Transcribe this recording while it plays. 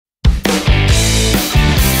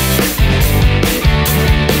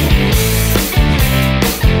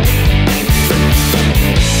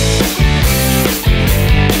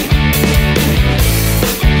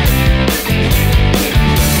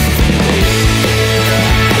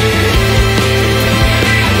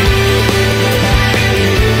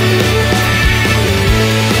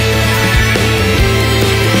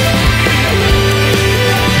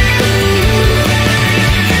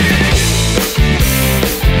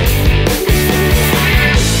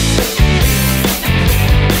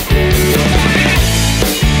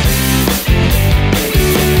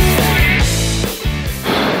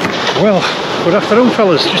Good afternoon,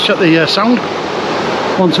 fellas. Just check the sound.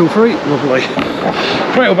 1, 2, 3. Lovely.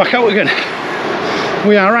 Right, we're back out again.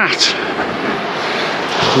 We are at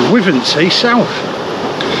Withernsea South.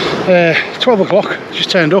 12 o'clock. Just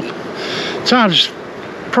turned up. Tide's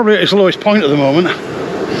probably at its lowest point at the moment.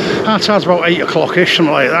 Our tide's about 8 o'clock-ish,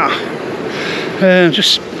 something like that.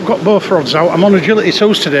 Just got both rods out. I'm on agility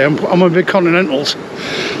 2s today. I'm on big continentals.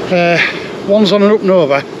 One's on an up and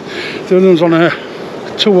over. The other one's on a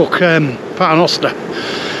 2-hook paternoster.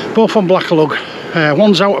 Both on black lug.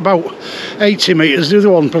 One's out about 80 metres. The other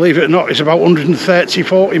one, believe it or not, is about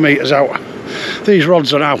 130-40 metres out. These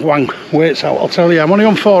rods are now wang weights out. I'll tell you, I'm only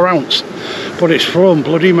on 4 ounce, but it's from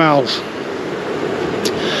bloody miles.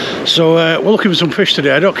 So we're looking for some fish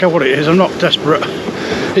today. I don't care what it is. I'm not desperate.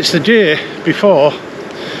 It's the day before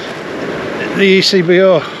the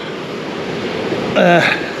ECBO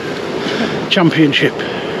championship.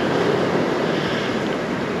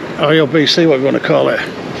 Or BC, what you want to call it.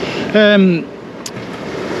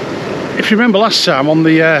 If you remember last time on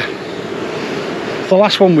the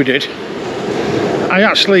last one we did, I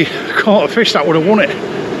actually caught a fish that would have won it,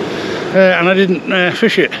 and I didn't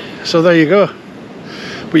fish it. So there you go.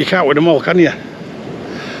 But you can't win them all, can you?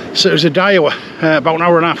 So it was a Daiwa. About an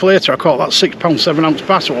hour and a half later, I caught that 6 pound 7 ounce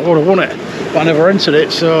bass. I would have won it, but I never entered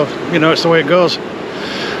it. So you know, it's the way it goes.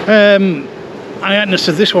 I hadn't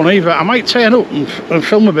said this one either. I might turn up and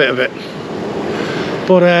film a bit of it,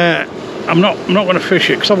 but I'm not going to fish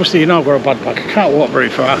it because obviously you know I've got a bad back. I can't walk very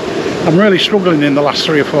far. I'm really struggling in the last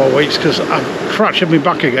 3 or 4 weeks because I've fractured my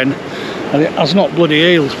back again, and it has not bloody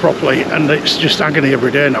healed properly, and it's just agony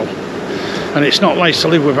every day now. And it's not nice to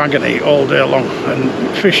live with agony all day long. And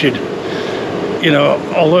fishing, you know,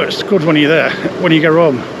 although it's good when you're there, when you get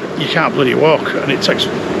home, you can't bloody walk, and it takes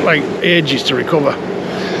like ages to recover.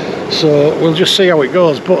 So we'll just see how it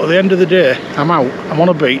goes. But at the end of the day, I'm out. I'm on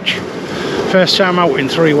a beach. First time out in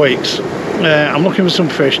 3 weeks. I'm looking for some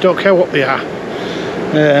fish. Don't care what they are.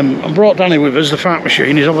 I brought Danny with us. The fart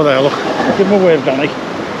machine. He's over there. Look. Give him a wave, Danny.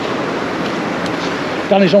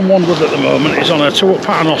 Danny's on one rod at the moment. He's on a 2-hook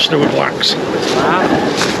paternoster with blacks.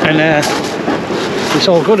 And it's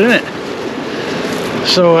all good, isn't it?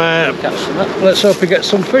 So let's hope he gets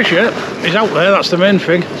some fish. Yeah, he's out there. That's the main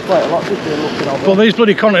thing. There's quite a lot of people looking over. But these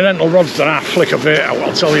bloody continental rods don't half flick a bait out,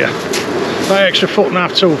 I'll tell you. That extra 1.5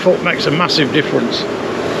 to 2 foot makes a massive difference.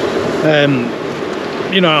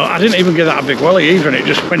 You know, I didn't even get that a big welly even. It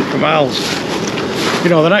just went for miles. You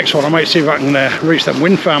know, the next one I might see if I can reach them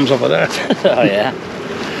wind farms over there. Oh yeah.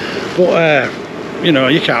 But you know,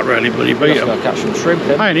 you can't really bloody beat them. Catch some shrimp.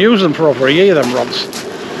 I ain't used them for over a year, them rods.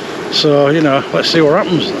 So, you know, let's see what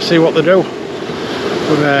happens, see what they do.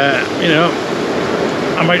 But, you know,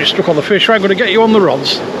 I might just stuck on the fish. Right, I'm going to get you on the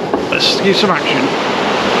rods. Let's give some action.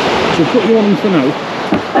 So put you on them for now.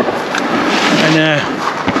 And,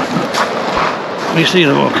 you see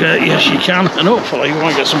them okay? Yes, you can. And hopefully you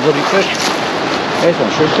might get some bloody fish. There's one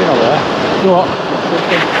shrimping over there. You know what?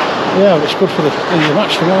 Yeah, it's good for the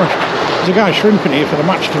match tomorrow. There's a guy shrimping here for the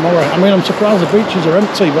match tomorrow. I mean, I'm surprised the beaches are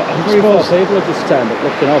empty, but I suppose people have just turned up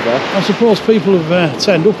looking over. I suppose people have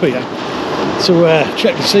turned up here to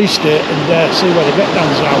check the sea state and see where the get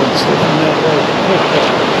downs are and stuff. And,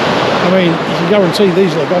 I mean, you can guarantee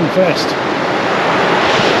these will have gone first.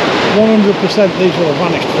 100% these will have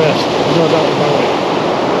vanished first. There's no doubt about it.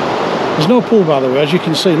 There's no pool, by the way, as you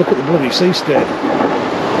can see. Look at the bloody sea state.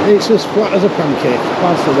 It's as flat as a pancake.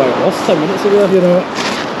 That's the way it was 10 minutes ago. You know,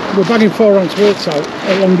 we're bagging 4 ounce weights out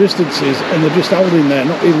at long distances, and they're just holding there,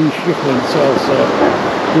 not even shuffling at all. So,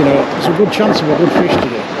 you know, there's a good chance of a good fish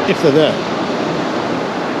today, if they're there.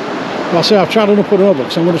 Well, I say I've tried on up and over,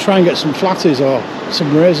 because I'm going to try and get some flatties or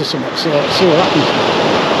some rays or something, so let's see what happens.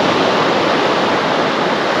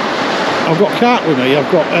 I've got carp with me,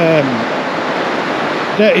 I've got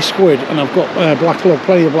dirty squid, and I've got black lug,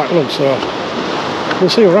 plenty of black lug, so we'll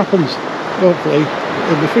see what happens. Hopefully,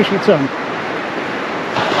 there'll be fish return.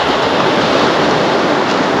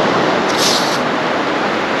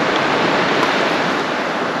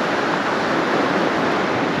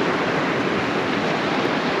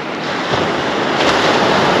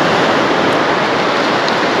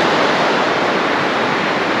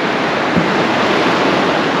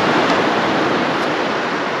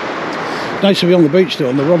 Nice to be on the beach though,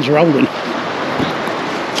 and the rods are holding.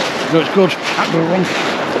 So it's good. Can't go wrong.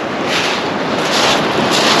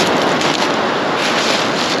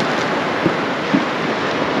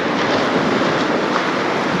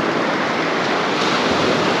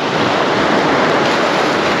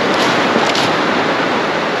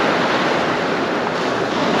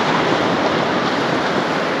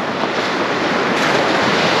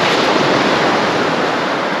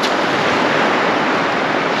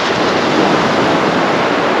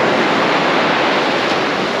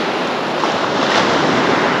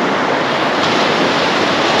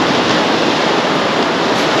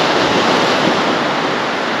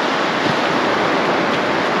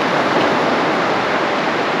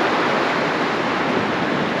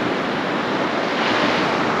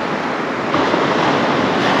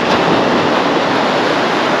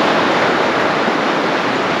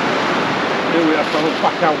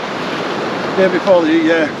 back out. Day before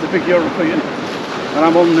the big European, and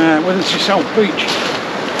I'm on Withernsea South Beach.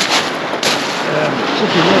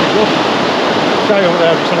 Looking really good. The guy over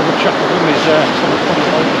there just had a good chat with him. He's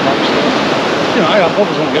you know, I have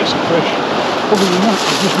bothers on getting some fish. Other than that,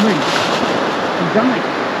 it's just me and Danny.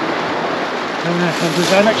 And there's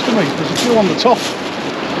there next to me. There's a few on the top,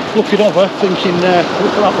 looking over, thinking, look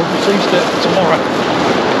at that lovely sea state for tomorrow.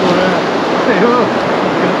 But, hey ho,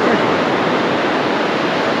 fish.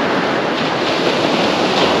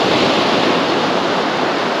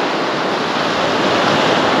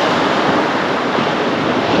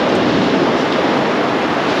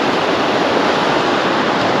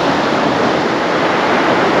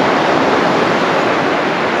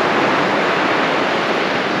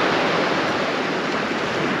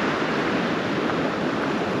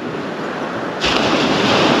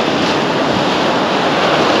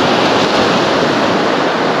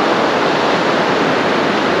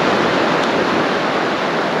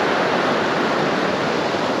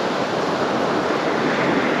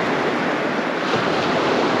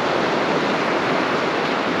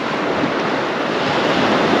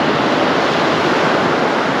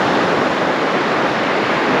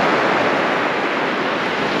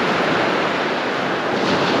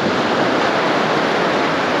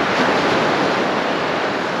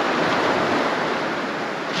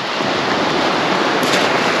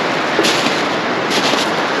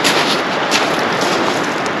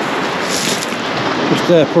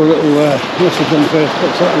 For a little message on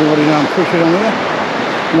Facebook to let everybody know I'm fishing on here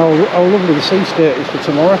and how lovely the sea state is for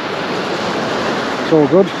tomorrow. It's all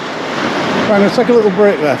good. Right, I'm going to take a little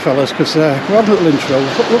break there, fellas, because we had a little intro,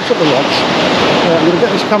 looked at the rods. I'm going to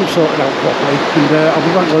get this camp sorted out properly, and I'll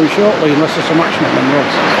be back very shortly unless there's some action on them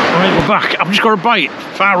rods. Right, we're back. I've just got a bite,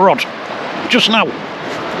 far rod, just now.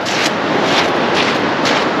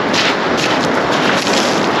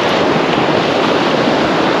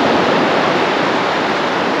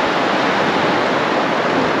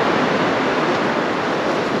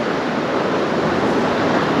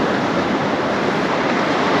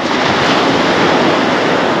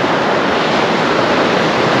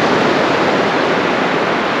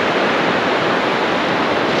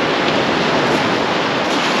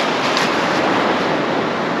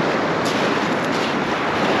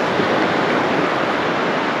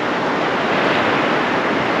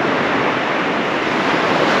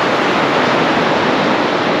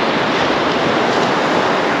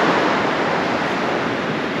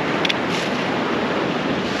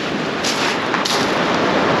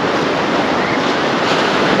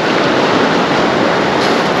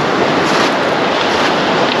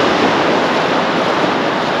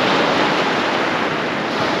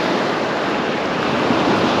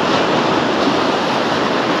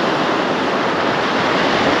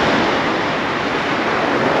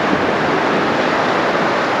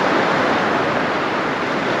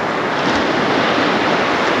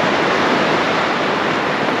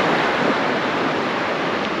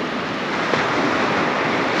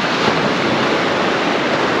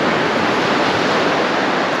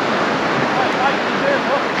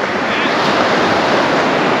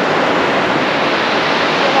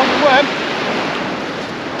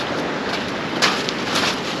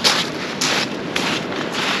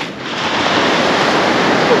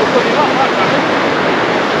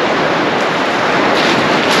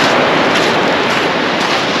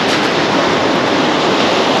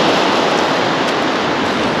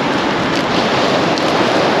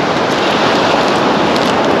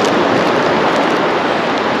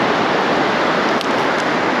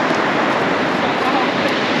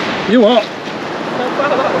 You what? Not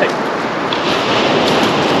bad that way.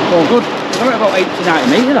 All good. It's only about 80 to 90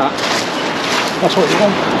 metre that. That's what you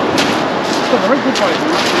want. It's got a very good bite.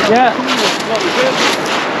 Yeah. What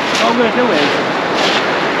I'm going to do is,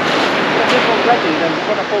 get this one ready, then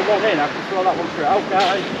when I pull one in, I can throw that one straight out,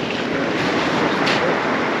 guys.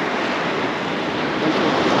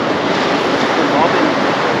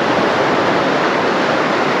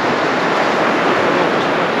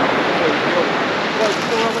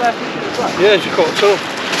 Yeah, just caught a taupe.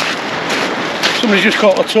 Somebody's just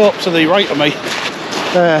caught a taupe to the right of me.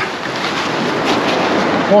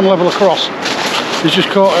 One level across. He's just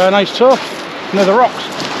caught a nice taupe near the rocks.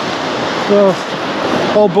 So,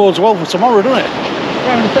 all bodes well for tomorrow, doesn't it?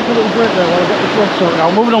 Yeah, I'm going to take a little break there while I get this rod sorted out.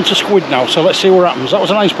 I'm moving on to squid now, so let's see what happens. That was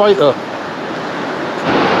a nice bite though.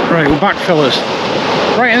 Right, we're back, fellas.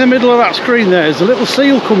 Right in the middle of that screen there's a little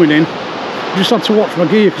seal coming in. I just had to watch my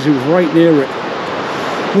gear because it was right near it.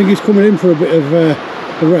 I think he's coming in for a bit of a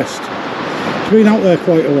rest. He's been out there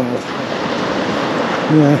quite a while.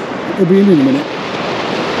 Yeah, he'll be in a minute.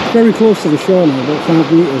 Very close to the shore now, about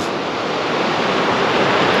 5 metres.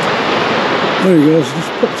 There he goes,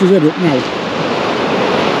 just popped his head up now.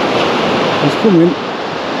 He's coming.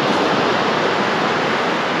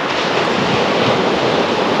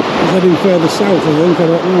 He's heading further south, I think. I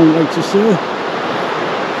don't know, I'd like to say.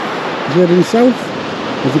 Is he heading south?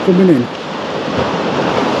 Is he coming in?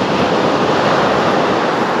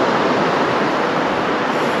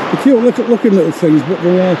 They're cute looking little things, but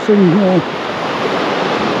they some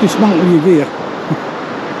dismantle your gear.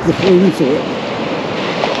 They flew into it.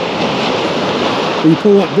 When you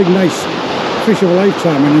pull that big nice fish of a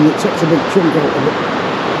lifetime in and it takes a big chunk out of it.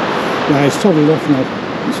 Yeah, it's toddled off now.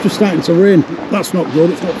 It's just starting to rain. That's not good,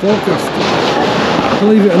 it's not forecast.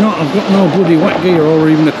 Believe it or not, I've got no bloody wet gear or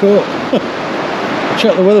even a coat.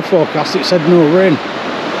 Check the weather forecast, it said no rain.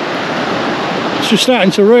 It's just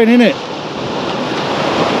starting to rain, innit?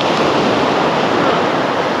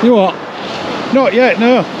 You what? Not yet,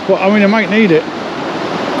 no. But I mean, I might need it.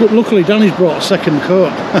 But luckily, Danny's brought a second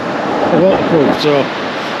coat. A waterproof, so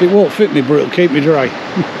it won't fit me, but it'll keep me dry.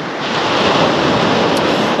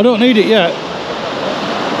 I don't need it yet.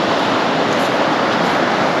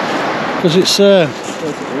 Because it's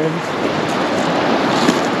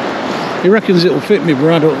he reckons it'll fit me,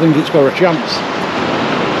 but I don't think it's got a chance.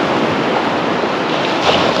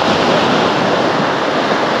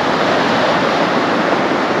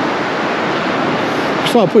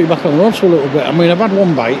 Just thought I'd put you back on the rods for a little bit. I mean, I've had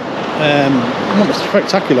one bite, not a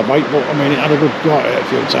spectacular bite, but I mean, it had a good go at it a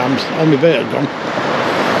few times. All my bait had gone.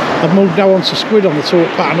 I've moved now on to squid on the two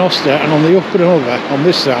paternoster, and on the up and over on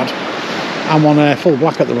this side I'm on full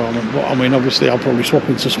black at the moment, but I mean, obviously I'll probably swap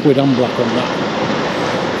into squid and black on that.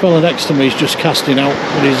 The fella next to me is just casting out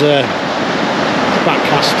with his back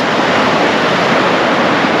cast,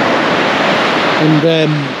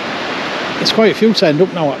 and it's quite a few turned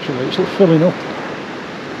up now actually. It's filling up.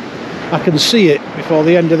 I can see it before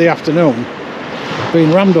the end of the afternoon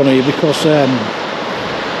being rammed on here because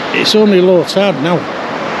it's only low tide now.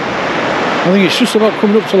 I think it's just about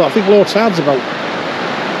coming up to, I think low tide's about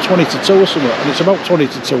 20 to 2 or something, and it's about 20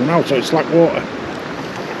 to 2 now, so it's like water.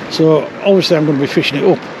 So obviously I'm going to be fishing it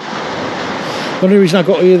up. The only reason I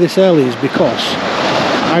got here this early is because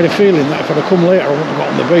I had a feeling that if I'd have come later I wouldn't have got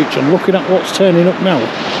on the beach, and looking at what's turning up now,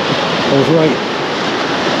 I was right.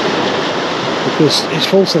 Because it's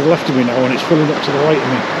full to the left of me now and it's filling up to the right of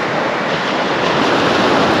me.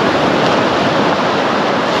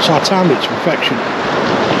 So I timed it to perfection.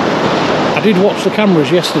 I did watch the cameras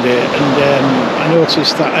yesterday and I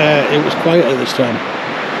noticed that it was quieter this time.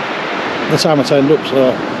 The time I turned up,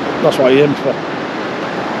 so that's what I aimed for.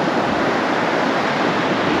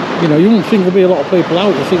 You know, you wouldn't think there'd be a lot of people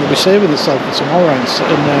out. You think they'd be saving themselves for tomorrow and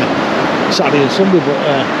Saturday and Sunday, but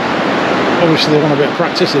obviously they want a bit of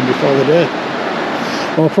practicing before the day.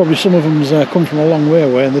 Or probably some of them's come from a long way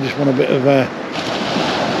away and they just want a bit of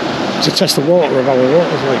to test the water of how the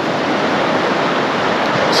water's like.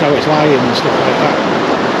 So it's lying and stuff like that.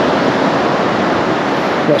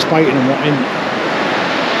 What's biting and what isn't.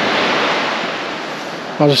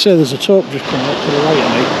 As I say, there's a taupe just coming up to the right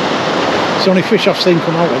of me. It's the only fish I've seen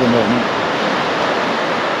come out at the moment.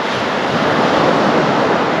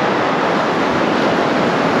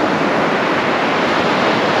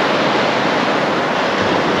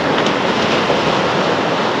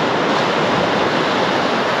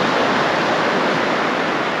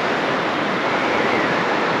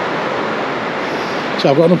 So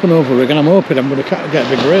I've got an up and over rig and I'm hoping I'm going to get a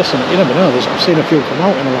big race on it. You never know, I've seen a few come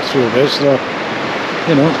out in the last few days, so,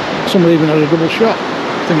 you know, somebody even had a double shot.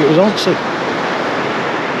 I think it was Ansey.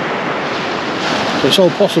 So it's all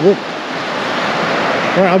possible.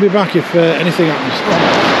 Right, I'll be back if anything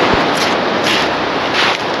happens.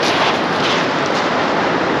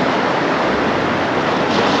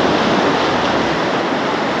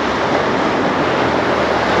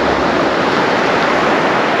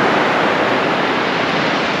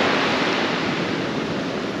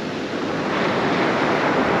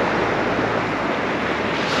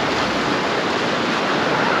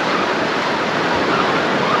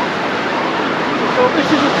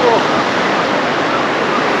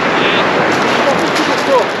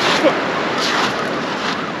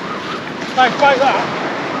 Like that.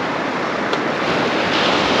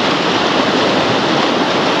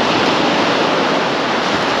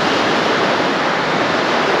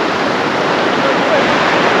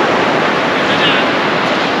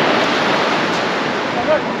 I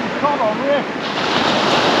reckon it's caught on Wray.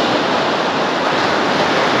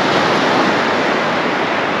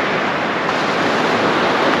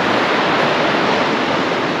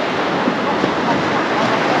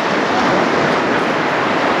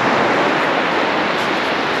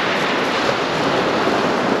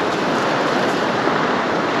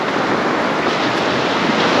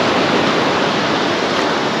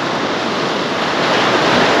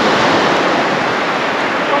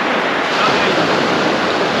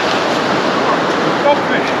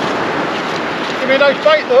 Nice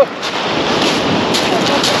bite though. It's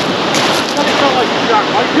not like a shark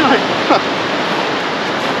bite, can it?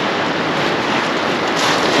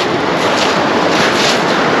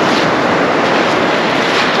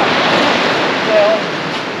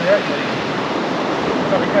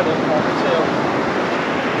 Gotta get it on the tail.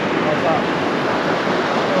 Like that.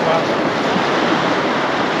 Oh well.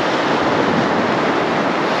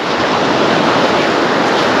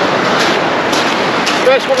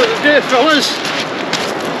 First one of the day, fellas.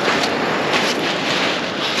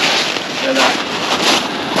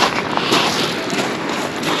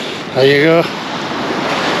 There you go.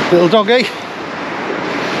 Little doggy.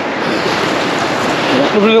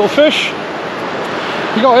 Lovely little fish.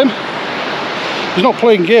 You got him? He's not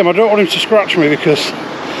playing game. I don't want him to scratch me because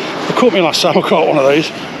they cut me last time I caught one of these.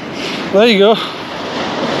 There you go.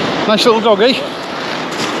 Nice little doggy.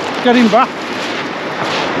 Get him back.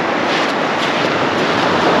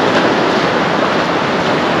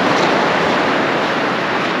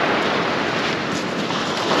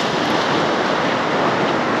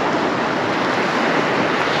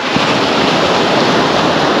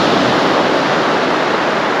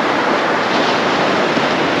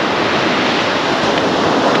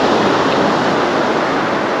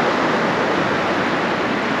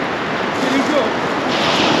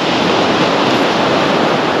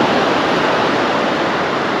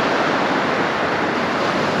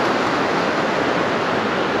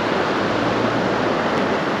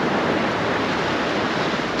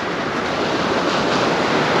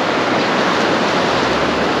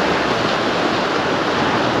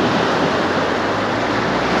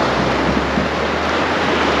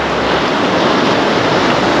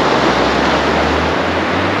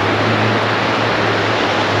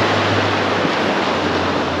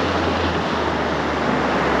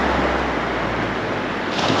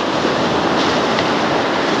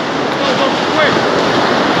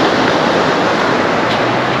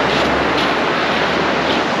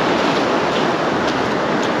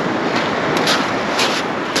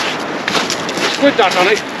 Squid that on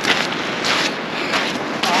it.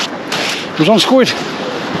 It was on squid.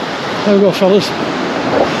 There we go, fellas.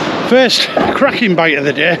 First cracking bite of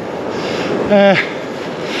the day. I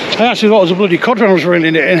actually thought it was a bloody cod when I was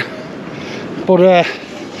reeling it in. But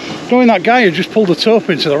knowing that guy who just pulled the top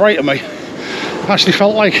in to the right of me, actually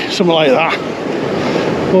felt like something like that.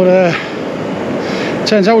 But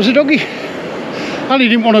turns out it was a doggy. And he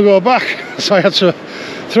didn't want to go back, so I had to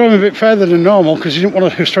throw him a bit further than normal because he didn't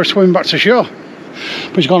want to start swimming back to shore.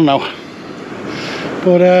 But he's gone now.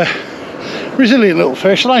 But resilient little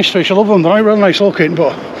fish, nice fish, I love them, they're real nice looking,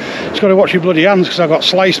 but it's got to watch your bloody hands because I got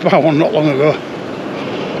sliced by one not long ago.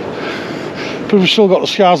 But we've still got the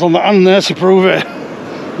scars on the hand there to prove it.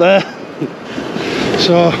 There.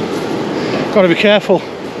 So, got to be careful.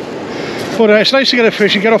 But it's nice to get a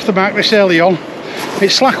fish and get off the mark this early on.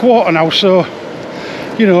 It's slack water now, so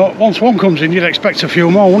you know, once one comes in, you'd expect a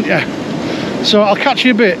few more, wouldn't you? So I'll catch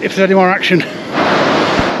you a bit if there's any more action.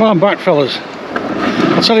 Well, I'm back, fellas.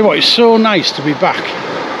 I'll tell you what, it's so nice to be back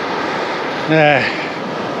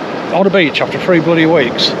on the beach after 3 bloody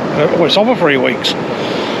weeks. Well, it's over 3 weeks.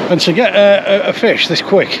 And to get a fish this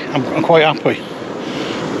quick, I'm quite happy.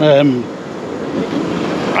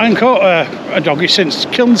 I ain't caught a doggy since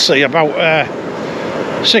Withernsea about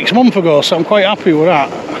 6 months ago, so I'm quite happy with that.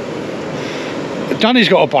 Danny's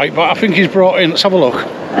got a bite, but I think he's brought in, let's have a look.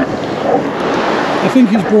 I think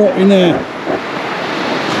he's brought in a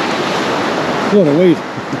lot of weed.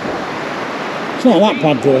 It's not that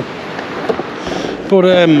bad though. But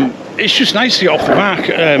it's just nice to get off the mark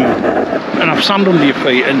and have sand under your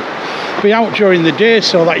feet and be out during the day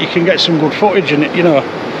so that you can get some good footage and you know,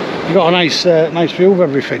 you've got a nice nice view of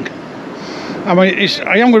everything. I mean,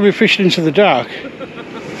 I am going to be fishing into the dark.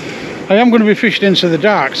 I am going to be fishing into the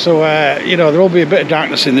dark, so you know, there will be a bit of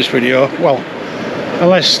darkness in this video. Well,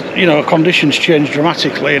 unless, you know, conditions change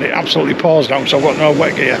dramatically and it absolutely pours down, so I've got no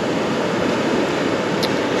wet gear.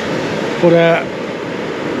 But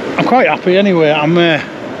I'm quite happy anyway. I'm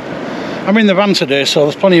in the van today, so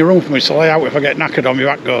there's plenty of room for me to lay out if I get knackered on my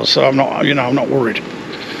back goes, so I'm not, you know, I'm not worried.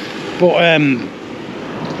 But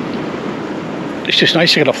it's just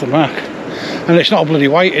nice to get off the mark. And it's not a bloody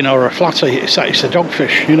whiting or a flatty, it's a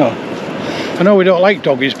dogfish, you know. I know we don't like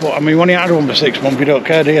doggies, but I mean, when you had one for 6 months, you don't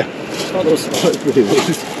care, do you?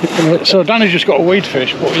 So Danny's just got a weed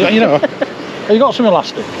fish, but you know, have you got some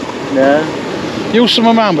elastic? No. Use some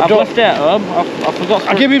of mine, but I've left it at home. I forgot.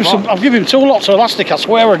 I'll give him some. I'll give him 2 lots of elastic. I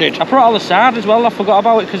swear I did. I brought all the side as well. I forgot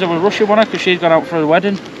about it because I was rushing one because she's gone out for the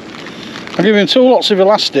wedding. I'll give him 2 lots of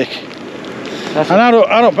elastic, And I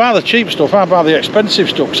don't buy the cheap stuff, I buy the expensive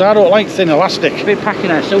stuff, because I don't like thin elastic. You've been packing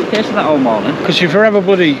a suitcase of that all morning. Because you're forever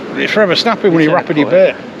it's forever snapping when you're wrapping your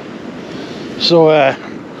bait. So,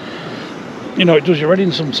 you know, it does your head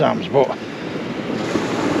in sometimes, but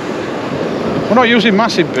we're not using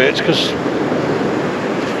massive baits, because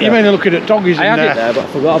you're mainly looking at doggies I and had it there, but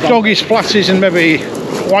I forgot about doggies, flaties and maybe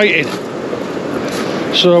whiting.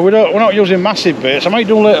 So we're not using massive baits. I might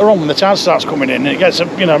do later on when the tide starts coming in and it gets,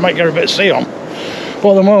 you know, might get a bit of sea on.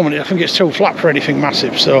 But at the moment I think it's too flat for anything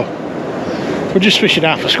massive, so we're just fishing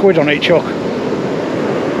half a squid on each hook.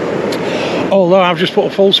 Although I've just put a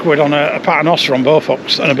full squid on a pattern osser on both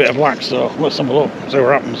hooks and a bit of black, so let's have a look, see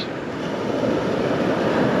what happens.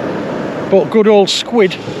 But good old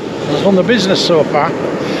squid has done the business so far.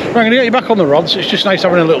 Right, I'm going to get you back on the rods. It's just nice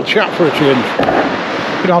having a little chat for a change.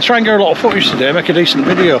 You know, I'll try and get a lot of footage today, make a decent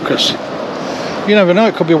video, because you never know,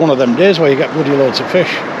 it could be one of them days where you get bloody loads of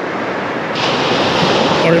fish.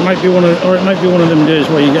 Or it might be one of them days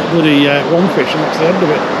where you get bloody one fish and that's the end of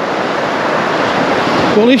it.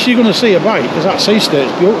 But at least you're going to see a bite, because that sea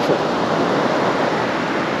state's beautiful.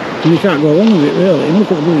 And you can't go wrong with it really. And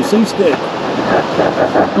look at the bloody sea state.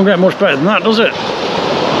 Don't get much better than that, does it?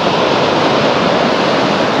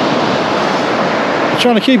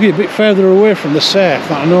 Trying to keep you a bit further away from the surf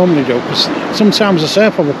that I normally do, because sometimes the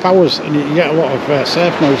surf overpowers and you get a lot of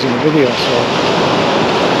surf noise in the video, so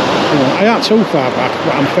you know, I aren't too far back,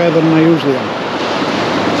 but I'm further than I usually am.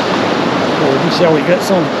 So we'll see how it gets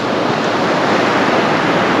on.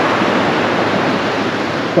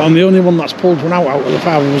 But I'm the only one that's pulled one out of the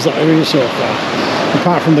 5 of us that are here so far,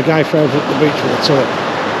 apart from the guy further up the beach with the tow.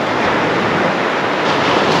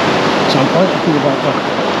 So I'm quite happy about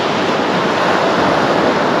that.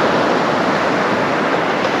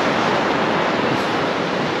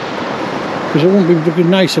 Because it wouldn't be looking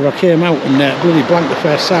nice if I came out and really blanked the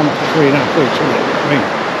first time after 3.5 weeks, would it? I mean,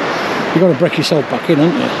 you've got to break yourself back in,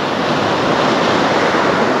 haven't you?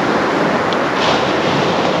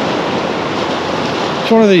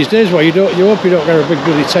 It's one of these days where you hope you don't get a big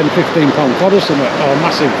bloody 10-15 pound cod or something, or a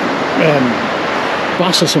massive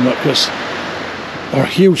bass or something, or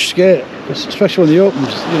a huge skate, especially when the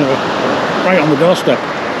opens, you know, right on the doorstep.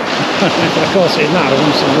 Of course, in that, I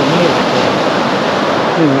wouldn't see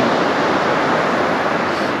you know.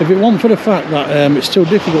 If it wasn't for the fact that it's too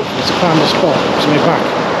difficult for me to find a spot to my back,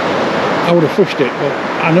 I would have pushed it, but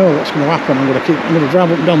I know what's going to happen. I'm going to drive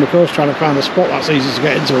up and down the coast trying to find a spot that's easy to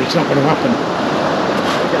get into. It's not going to happen.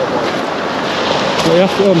 But you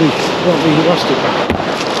have to only elastic back.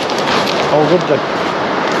 All good then.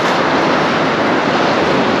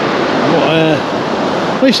 But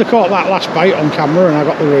at least I caught that last bite on camera and I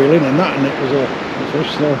got the reel in and that, and it was a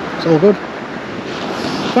fish, so it's all good.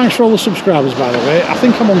 Thanks for all the subscribers, by the way. I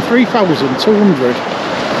think I'm on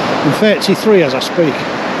 3,233 as I speak.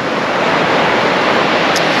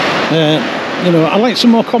 You know, I'd like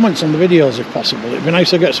some more comments on the videos if possible. It'd be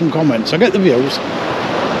nice to get some comments. I get the views,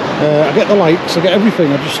 I get the likes, I get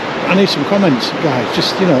everything. I need some comments, guys.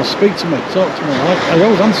 Just, you know, speak to me, talk to me. I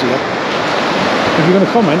always answer you. If you're going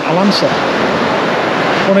to comment, I'll answer.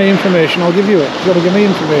 Want any information, I'll give you it. If you've got to give me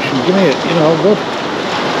information, give me it. You know, good.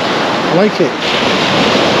 I like it.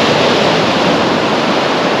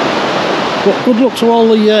 But good luck to all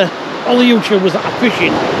the YouTubers that are fishing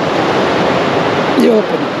the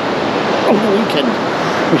open over the weekend,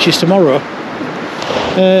 which is tomorrow.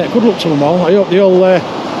 Good luck to them all. I hope they all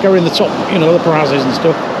go in the top, you know, the prizes and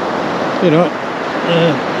stuff. You know,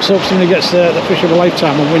 so if somebody gets the fish of a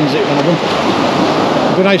lifetime and wins it, one of them.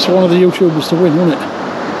 It'd be nice for one of the YouTubers to win, wouldn't it?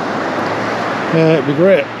 It'd be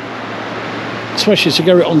great, especially to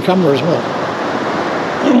get it on camera as well.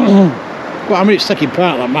 But I mean, it's taking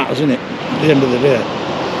part that matters, isn't it? At the end of the day,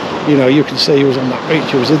 you know, you can see he was on that beach,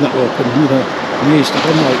 he was in that open, you know, and he used to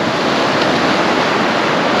come like.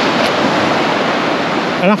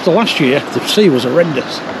 And after last year, the sea was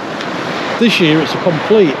horrendous. This year, it's a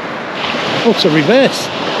complete, utter reverse.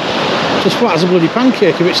 It's as flat as a bloody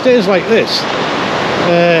pancake. If it stays like this,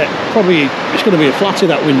 probably it's going to be a flatty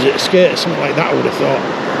that wins it, a skate or something like that, I would have thought.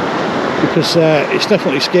 Because it's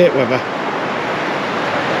definitely skate weather.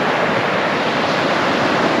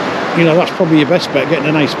 You know, that's probably your best bet, getting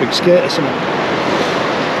a nice big skate or something.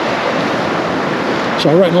 So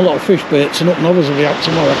I reckon a lot of fish baits and up and overs will be out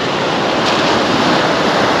tomorrow.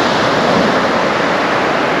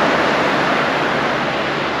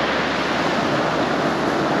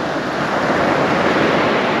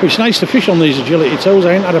 But it's nice to fish on these agility toes.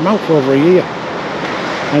 I ain't had them out for over a year.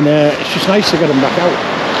 And it's just nice to get them back out.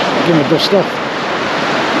 Give them a dust off.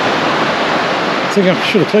 I think I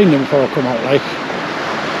should have cleaned them before I come out, like.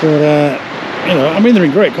 But you know, I mean, they're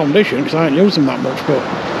in great condition because I haven't used them that much, but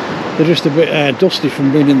they're just a bit dusty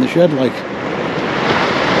from being in the shed, like.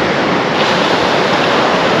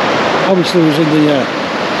 Obviously, it was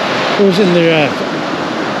in the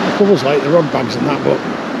covers, like the rod bags and that, but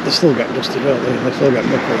they still get dusty, don't they? They still get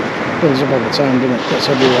mucky. Fills up all the time, doesn't it? Gets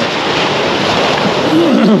everywhere.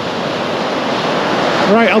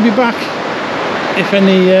 Right, I'll be back if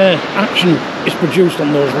any action is produced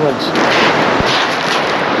on those rods.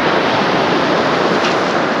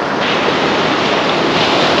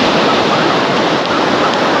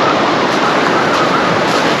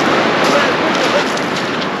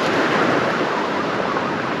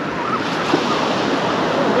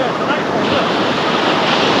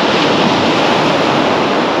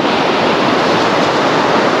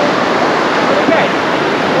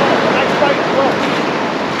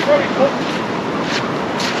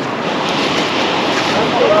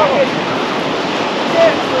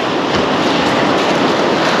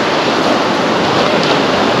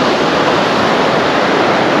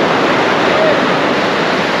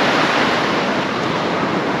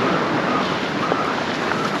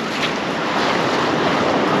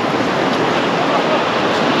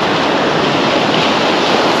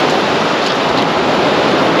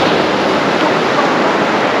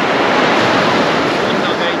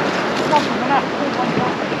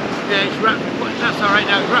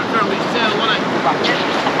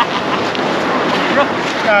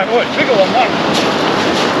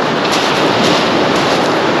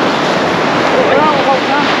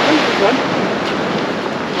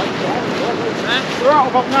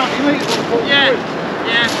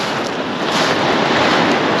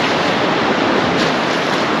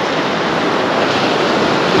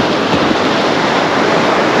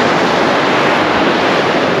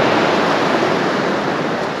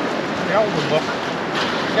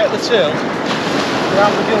 Get the tail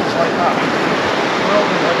around the gills like that.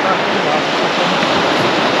 Rolling like that,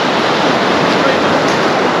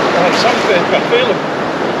 like sandpaper, feel them.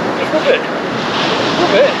 Just rub it.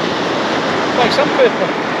 Rub it. Like sandpaper.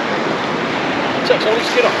 It takes all the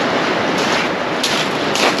skin off.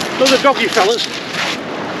 Another doggy, fellas.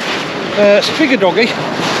 It's a figure doggy.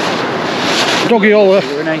 Doggy all the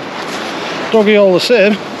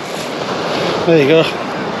same. There you go.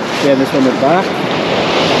 Yeah, this one at the back.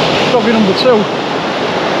 Doggy number 2.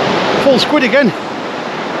 Full squid again.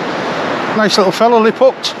 Nice little fella, lip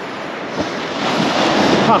hooked.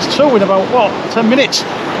 Past 2 in about, what, 10 minutes.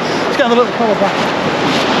 Let's get the little fella back.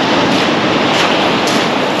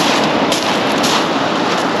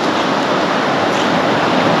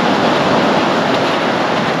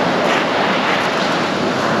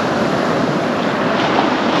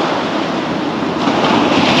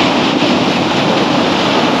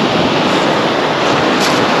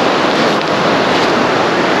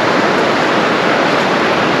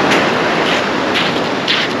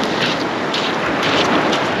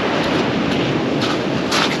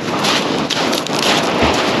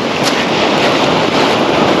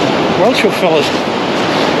 Well, shut fellas,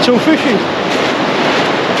 2 fishing.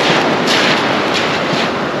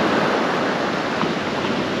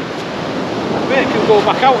 I bet it can go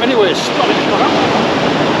back out anyway, it's not even gone out.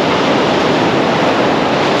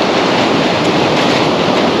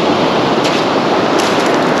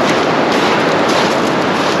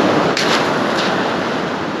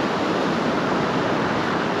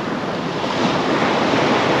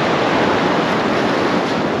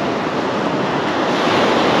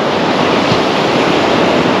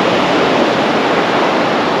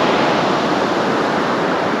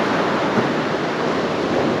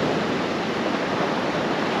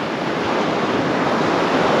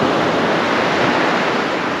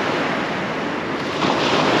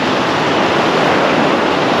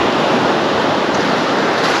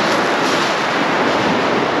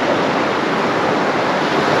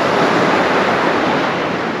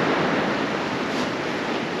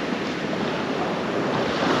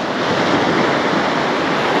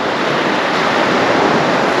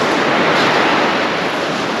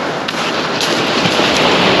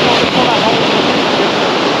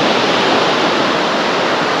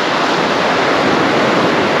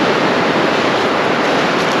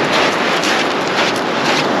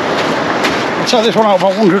 Take this one out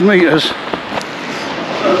about 100 metres.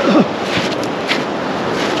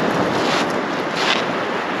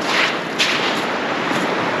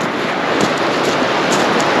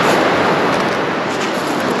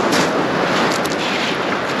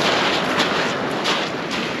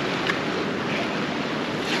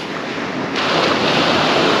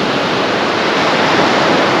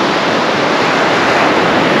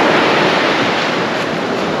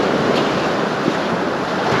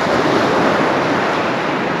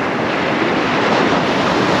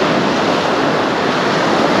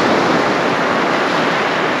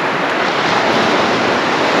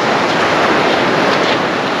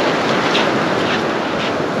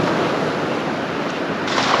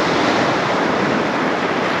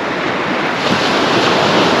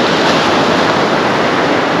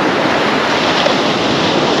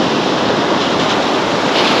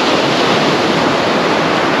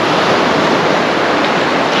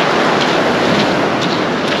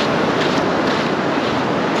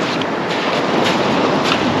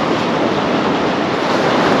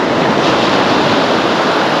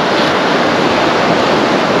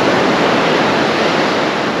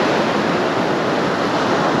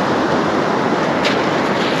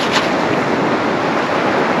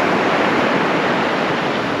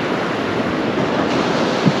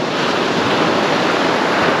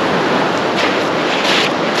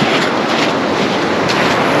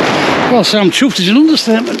 Well, so I'm chuffed is an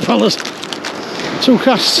understatement, fellas. 2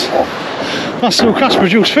 casts. That's 2 casts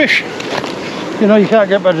produce fish. You know, you can't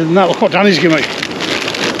get better than that. Look what Danny's given me.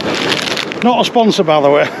 Not a sponsor, by the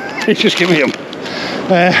way. He's just given me them.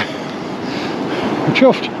 I'm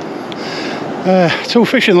chuffed. 2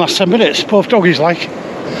 fish in the last 10 minutes. Both doggies like.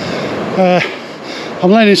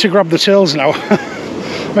 I'm learning to grab the tails now.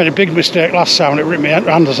 Made a big mistake last time. It ripped my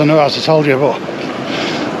hand, as I know, as I told you. But,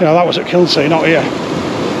 you know, that was at Kilnsea, not here.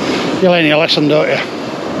 You learn your lesson, don't you?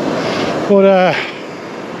 But,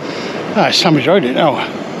 it's time enjoyed it now.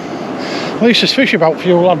 At least there's fish about for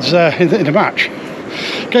you lads in the match.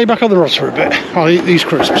 Get you back on the rods for a bit. I'll eat these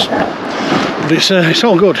crisps. But it's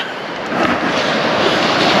all good.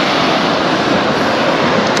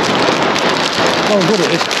 All good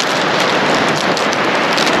it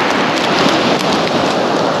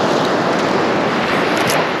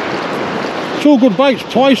is. Two good bites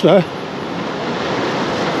twice there.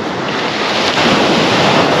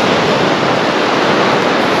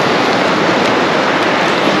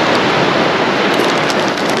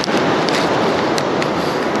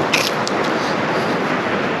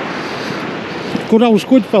 Good old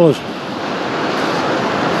squid, fellas.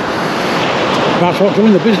 That's what's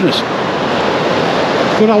doing the business.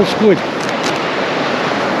 Good old squid.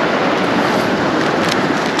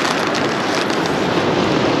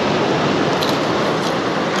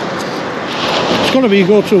 It's got to be a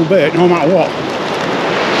go-to bait, no matter what.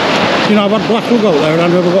 You know, I've had black lug out there and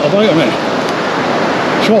I've never got a bite on it.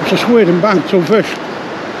 Swaps a squid and bang, 2 fish.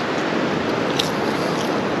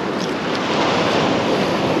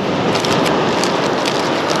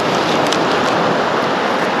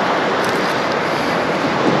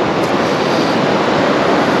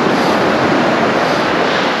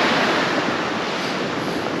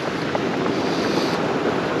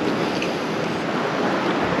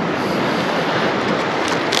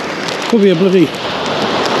 Could be a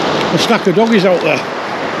stack of doggies out there.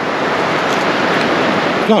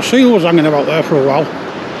 That seal was hanging about there for a while.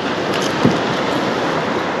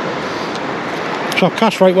 So I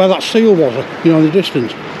cast right where that seal was, you know, in the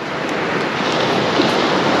distance.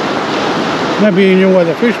 Maybe he knew where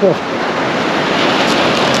the fish was.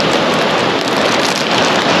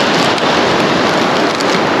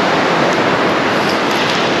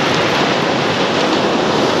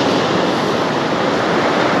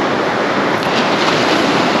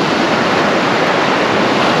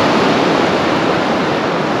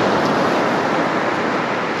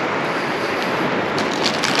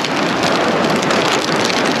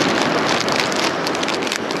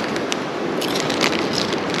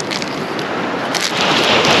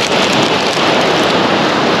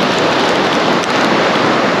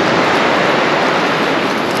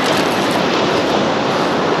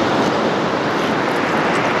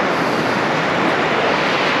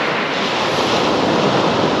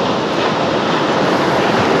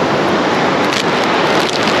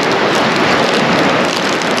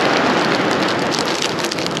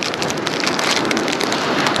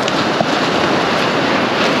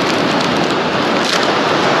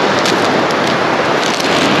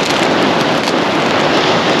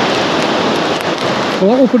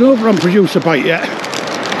 Well, that open over and produce a bite yet.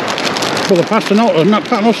 But the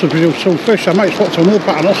paternoster produced 2 fish. I might swap to another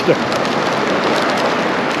paternoster.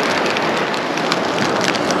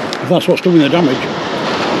 If that's what's doing the damage.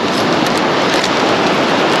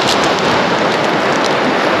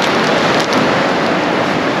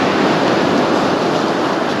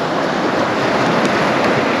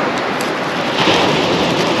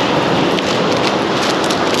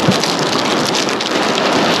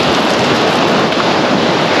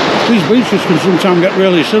 These beaches can sometimes get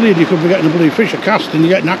really silly and you could be getting a bloody fish a cast and you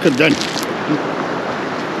get knackered then.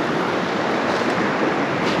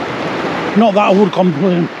 Not that I would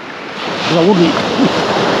complain, because I wouldn't.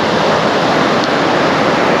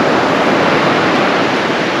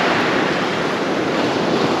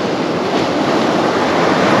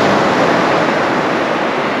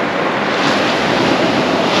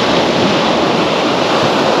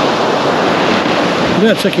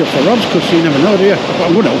 Yeah, take you off the rods because you never know, do you? But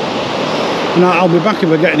I'm going to. And I'll be back if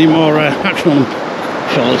I get any more action on them.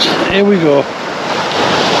 Fellas, here we go.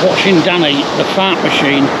 Watching Danny, the fart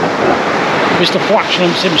machine, Mr.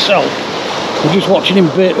 Flatulence himself. We're just watching him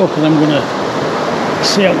bait up and I'm going to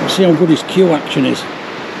see how good his cue action is.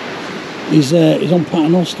 He's on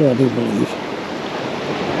paternoster, I do believe.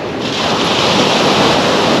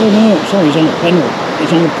 Oh no, sorry, he's on a pennel.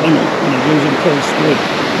 He's on a pennel and he's using full squid.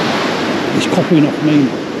 He's copying off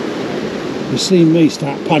me. He's seen me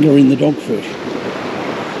start paddering the dogfish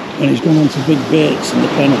and he's gone on to big baits in the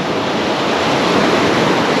pennel.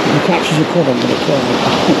 If he catches a cod, I'm going to call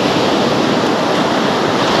him.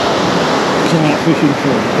 start fishing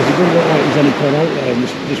for him, because it doesn't look like there's any cod out there in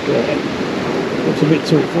this water. Looks a bit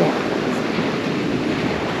too flat.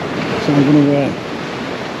 So I'm going to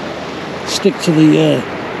stick to the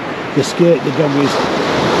skate the dog is,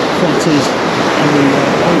 flat is, and the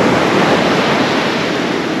line.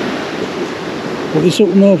 But this up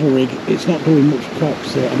and over rig, it's not doing much cock,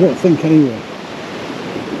 so I don't think anyway.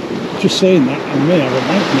 Just saying that, I may have a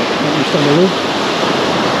bank net. Let me just have a look.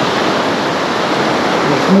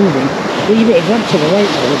 It's moving. There's a bit of drag to the right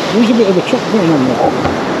now. There's a bit of a chop going on there.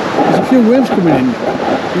 There's a few waves coming in.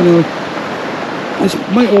 You know, this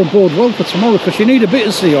might all bode well for tomorrow, because you need a bit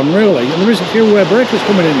of sea on really, and there is a few breakers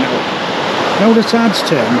coming in now. Now the tide's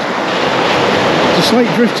turned. There's a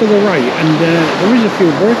slight drift to the right, and there is a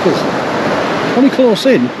few breakers. Only close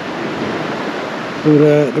in, but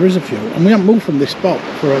there is a few, and we haven't moved from this spot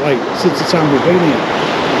for like since the time we've been here.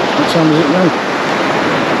 What time is it now?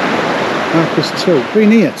 2:30.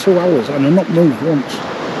 Been here 2 hours and I've not moved once.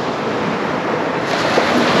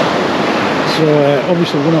 So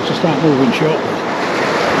obviously we're going to have to start moving shortly.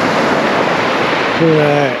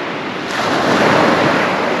 But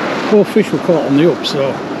both fish were caught on the up,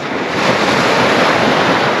 so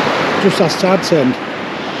just as tide turned.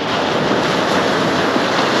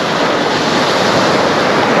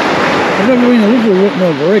 I've never been a lover of looking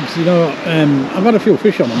over rigs, you know. I've had a few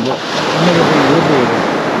fish on them, but I've never been a lover with them.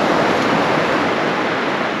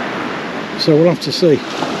 So we'll have to see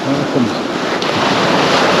what happens.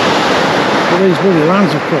 But these bloody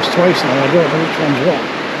lines have crossed twice now, I don't know which one's what.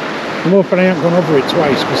 I'm hoping I haven't gone over it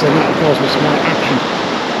twice, because then that'll cause me some more action.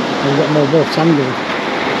 We've got them all both tangled.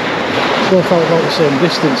 Both out about the same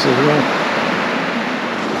distance as well.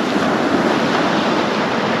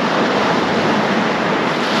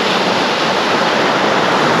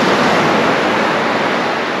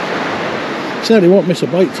 Certainly won't miss a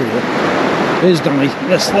bite today. Here's Danny.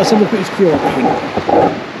 Let's have a look at his cue option.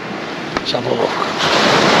 Let's have a look.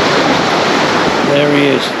 There he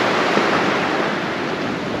is.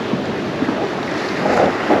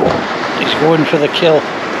 He's going for the kill.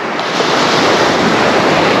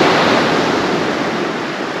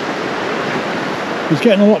 He's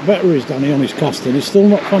getting a lot better, is Danny, on his casting. He's still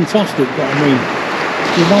not fantastic, but I mean,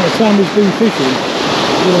 the amount of time he's been fishing,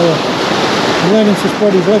 you know, learning to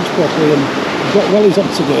spread his legs properly, and he's got wellies up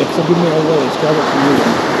today, because I've given me all wellies, so I've got to use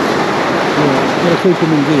them. Got to keep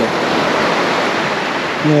him in gear.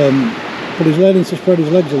 But he's learning to spread his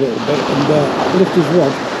legs a little bit and lift his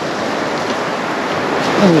rod.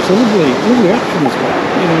 And it's a lovely action he's got.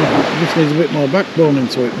 You know, he just needs a bit more backbone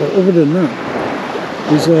into it, but other than that,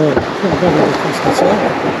 he's not bad with the cast at all.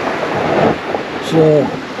 So,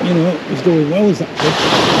 you know, he's doing well as that kid.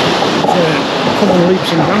 He's come on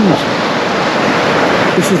leaps and bounds.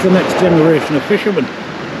 This is the next generation of fishermen.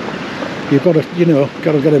 You've got to, you know,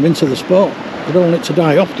 got to get them into the sport. We don't want it to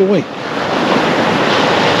die off, do we?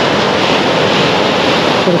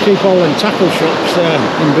 Got to keep all them tackle shops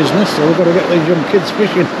in business, so we've got to get these young kids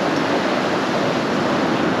fishing.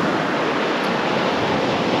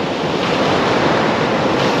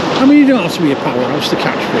 I mean, you don't have to be a powerhouse to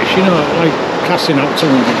catch fish, you know, like casting out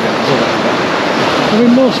 200 yards or whatever. I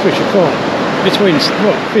mean, most fish are caught between,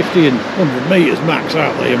 what, 50 and 100 metres max,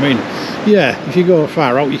 aren't they? I mean, yeah, if you go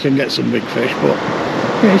far out, you can get some big fish, but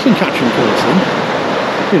yeah, you can catch them close in.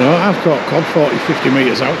 You know, I've caught cod 40, 50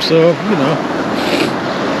 metres out, so, you know.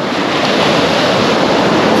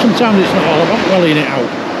 Sometimes it's not all about welling it out.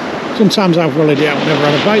 Sometimes I've wellied it out and never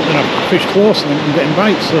had a bite, then I've fished close and I'm getting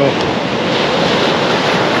bites, so.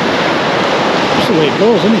 That's the way it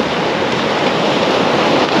goes, isn't it?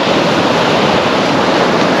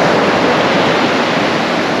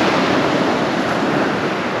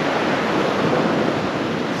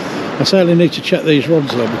 I certainly need to check these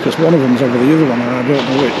rods though, because one of them's over the other one and I don't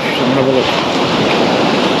know which, so I'm going to have a look.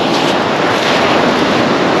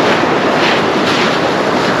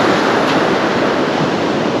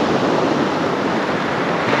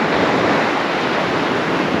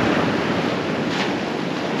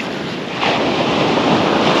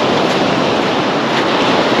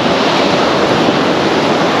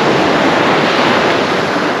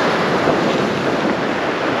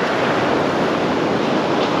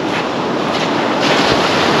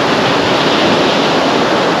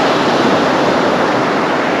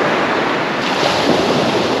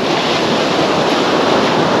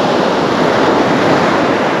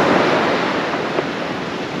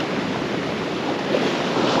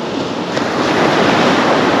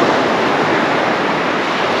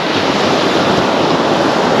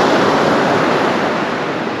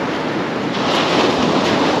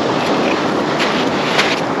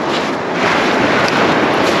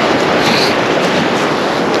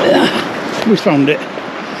 we found it.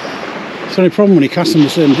 It's the only problem when you cast them the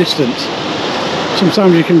same distance.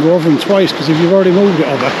 Sometimes you can go over them twice, because if you've already moved it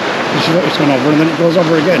over, it's gone over and then it goes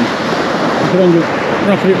over again. You could end up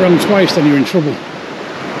wrapping it round twice, then you're in trouble.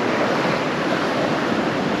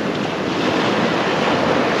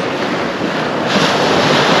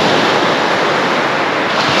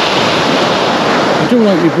 I do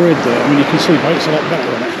like my braid though. I mean, you can see it's a lot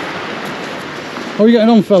better on it. How are you getting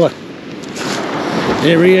on, fella?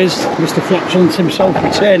 Here he is, Mr. Flatulence himself,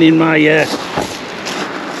 returning my bait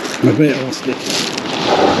elastic.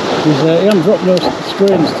 He hasn't dropped no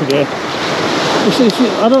screens today.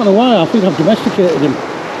 I don't know why. I think I've domesticated him.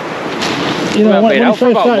 You know, when he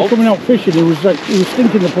first started coming out fishing, he was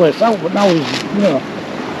stinking the place out, but now he's, you know,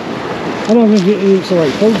 I don't think he eats the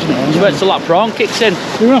right foods now. He waits till that prawn kicks in.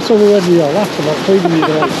 You have to be ready your last about feeding you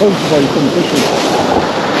the right foods before you come fishing.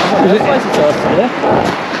 Is it? Yeah.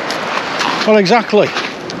 Well, exactly.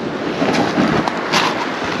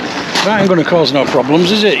 That ain't going to cause no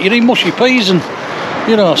problems, is it? You need mushy peas and,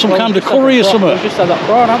 you know, some kind of curry or something. We've just had that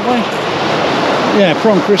prawn, haven't we? Yeah,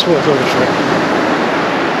 prawn crisp won't do the trick.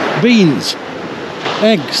 Beans,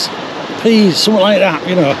 eggs, peas, something like that,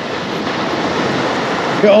 you know.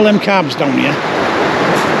 Get all them carbs down here,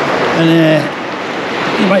 and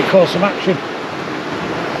you might cause some action.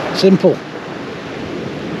 Simple.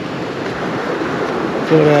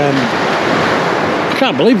 But I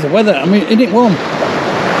can't believe the weather. I mean, isn't it warm?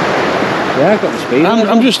 Yeah, I've got the speed.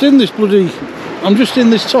 I'm just in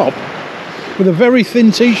this top with a very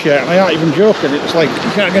thin t-shirt, and I ain't even joking. It's like,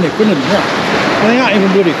 you can't get it thinner than that. And I ain't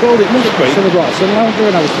even bloody cold, it must be. Should have got a sun lounger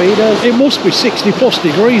and our speeders. It must be 60 plus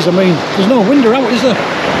degrees. I mean, there's no wind out, is there?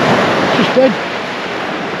 Just dead.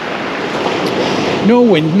 No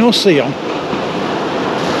wind, no sea on.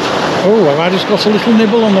 Oh, have I just got a little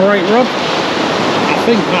nibble on the right rod? I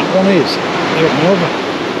think that one is. I don't know.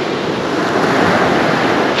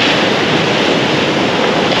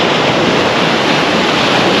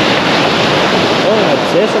 Oh, I'd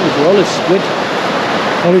say something's roll is squid.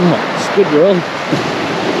 What in what? Squid roll.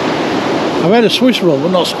 I've had a Swiss roll, but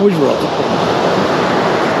not squid roll.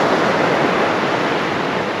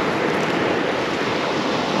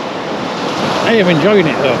 I am enjoying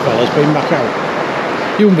it though, fellas, being back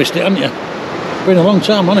out. You missed it, haven't you? Been a long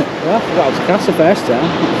time, hasn't it? Yeah, I forgot to cast the first time.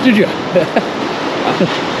 Did you?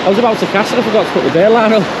 I was about to cast it, I forgot to put the bail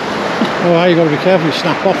line up. Oh, you got to be careful, you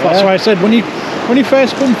snap off. That's why I said when you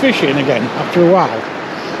first come fishing again after a while,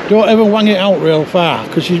 don't ever wang it out real far,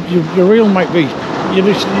 because your reel might be. You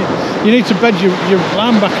need to bed your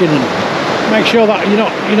line back in and make sure that you're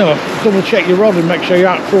not, you know, double check your rod and make sure you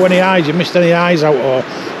aren't through any eyes, you missed any eyes out, or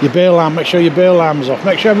your bail line, make sure your bail line's off,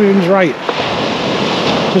 make sure everything's right.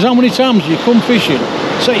 Because how many times do you come fishing,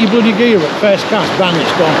 set your bloody gear at first cast, bang,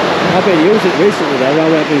 it's gone. I've been using it recently there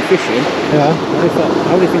while we've been fishing. Yeah. And I thought,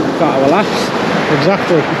 how do you think we caught our last?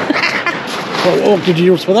 Exactly. What hook did you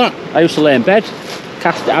use for that? I used to lay in bed,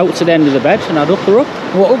 cast it out to the end of the bed, and I'd hook her up.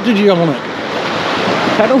 What hook did you have on it?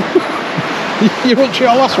 Pedal. You hooked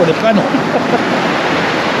your last one, a pedal.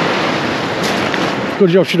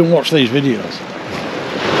 Good job she didn't watch these videos.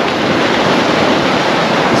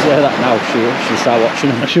 Say that now, she'll start watching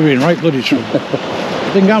them. She'll be in right bloody trouble.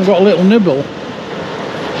 I think I've got a little nibbledy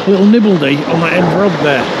on that end rod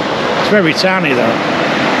there. It's very tiny though.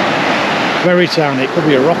 Very tiny. It could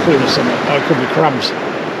be a rockling or something, or it could be crabs.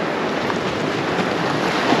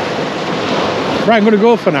 Right, I'm going to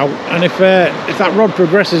go for now, and if that rod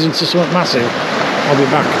progresses into something massive, I'll be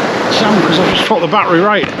back. Sam, because I've just put the battery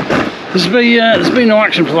right. There's been no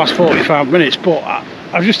action for the last 45 minutes, but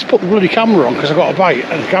I've just put the bloody camera on because I got a bite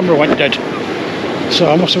and the camera went dead. So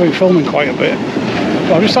I must have been filming quite a bit.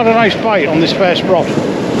 But I've just had a nice bite on this first rod.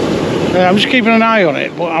 I'm just keeping an eye on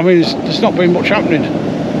it, but I mean, there's not been much happening.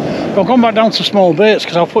 But I've gone back down to small baits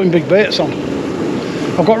because I was putting big baits on.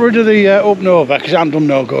 I've got rid of the up and over because it hadn't done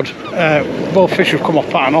no good. Both fish have come off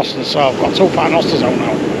paternosters, so I've got 2 paternosters out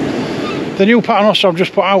now. The new paternoster I've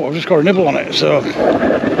just put out, I've just got a nibble on it, so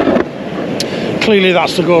clearly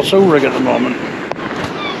that's the go-to rig at the moment.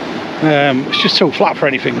 It's just too flat for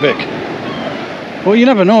anything big. But you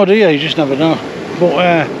never know, do you? You just never know.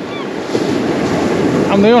 But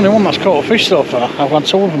I'm the only one that's caught a fish so far. I've had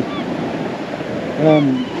 2 of them.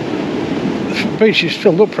 The beach is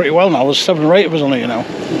filled up pretty well now. There's 7 or 8 of us on it, you know.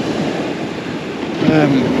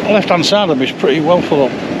 The left-hand side of them is pretty well full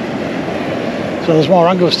up. So there's more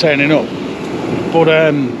anglers turning up. But,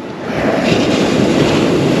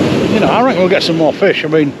 you know, I reckon we'll get some more fish. I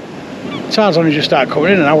mean, tide's only just started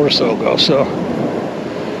coming in an hour or so ago, so,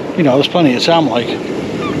 you know, there's plenty of time, like.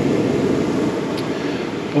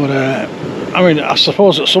 But, I mean, I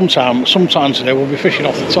suppose at some time today we'll be fishing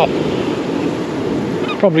off the top.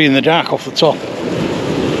 probably in the dark off the top.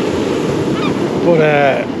 But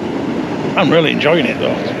I'm really enjoying it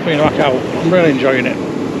though, being back out. I'm really enjoying it.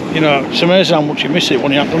 You know, it's amazing how much you miss it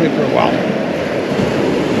when you haven't done it for a while.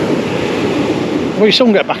 Well, you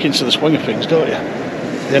still get back into the swing of things, don't you?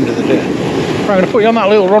 At the end of the day. Right, I'm going to put you on that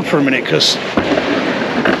little rod for a minute because,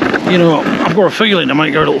 you know, I've got a feeling I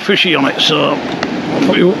might go a little fishy on it, so I'll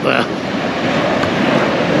put you up there.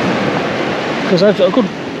 Because I've got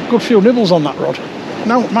a good few nibbles on that rod.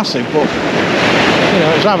 Not massive, but you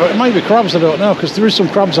know, it might be crabs, I don't know, because there is some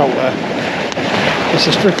crabs out there. It's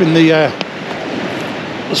just stripping the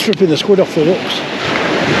squid off the hooks.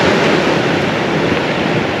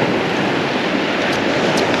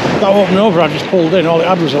 That open over I just pulled in, all it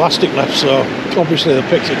had was elastic left, so obviously they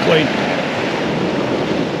picked it clean.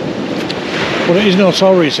 But it is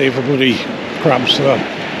notorious here for bloody crabs, so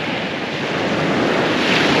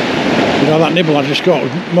you know, that nibble I just got,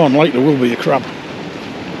 more than likely will be a crab.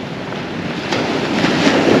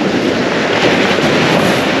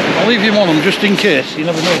 I'll leave him on them just in case, you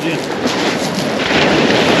never know, do you?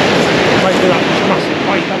 Might be that massive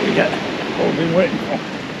bite that we get, what we've been waiting for.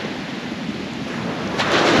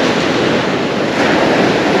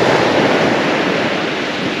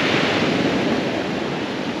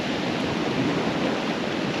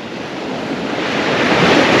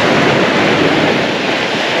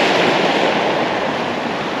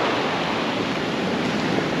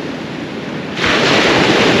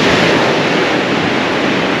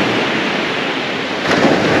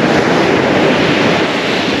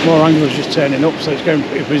 More anglers just turning up, so it's going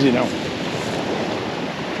pretty busy now.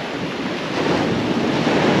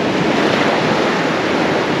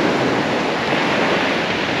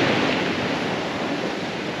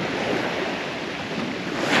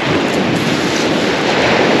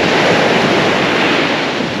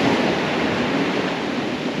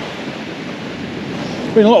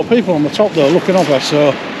 Been a lot of people on the top though looking over,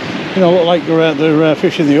 so you know, look like they're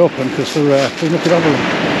fishing the open because they're looking over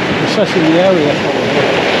them, assessing the area probably.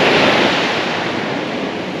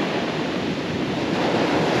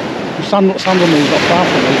 Sandal Mill's not far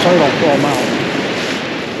from me, it's only like 4 miles.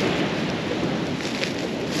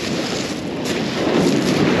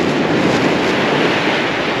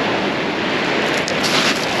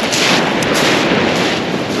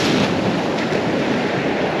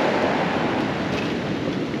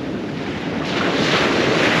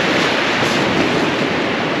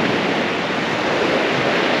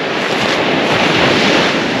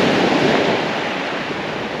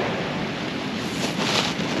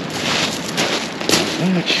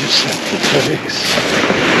 Just at the face.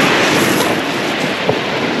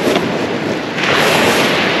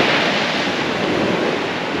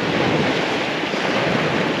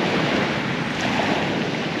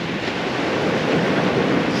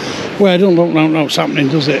 Well, I don't look now what's happening,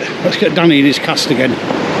 does it? Let's get Danny in his cast again.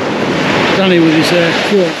 Danny with his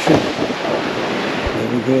short. There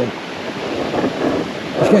we go.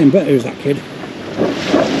 He's getting better, is that kid?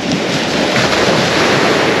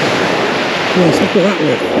 Yes, look at that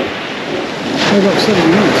look. About 70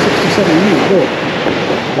 minutes, 67 minutes,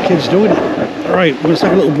 but the kid's doing it. Right, we're going to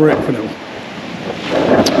take a little break for now.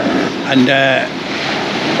 And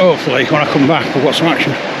hopefully when I come back I've got some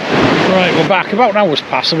action. Right, we're back. About an hour's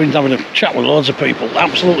past. I've been having a chat with loads of people,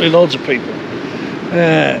 absolutely loads of people.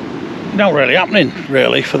 Not really happening,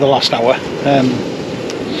 really, for the last hour.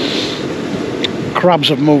 Crabs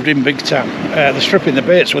have moved in big time. They're stripping the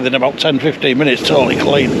baits within about 10-15 minutes, totally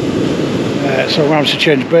clean. So we're having to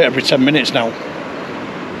change bait every 10 minutes now.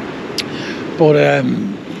 But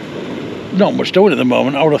not much doing at the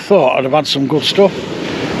moment. I would have thought I'd have had some good stuff.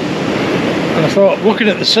 And I thought, looking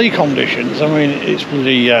at the sea conditions, I mean, it's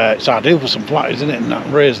bloody, it's ideal for some flat, isn't it? And that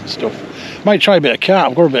rays and stuff. Might try a bit of carp.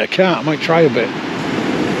 I've got a bit of carp. I might try a bit.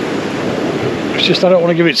 It's just I don't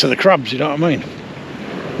want to give it to the crabs, you know what I mean?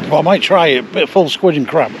 But I might try a bit of full squid and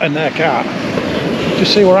crab and their carp.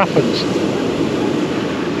 Just see what happens.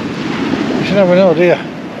 You never know, do you?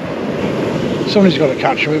 Somebody's got to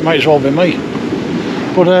catch them. It might as well be me.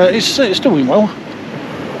 But it's doing well.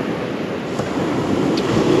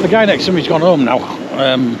 The guy next to me's gone home now.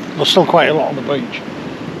 There's still quite a lot on the beach.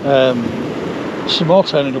 Some more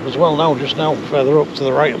turning up as well now, just now, further up to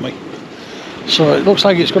the right of me. So it looks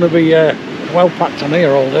like it's going to be well packed on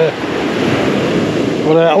here all day.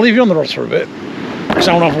 But I'll leave you on the rod for a bit, because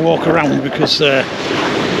I want to have a walk around, because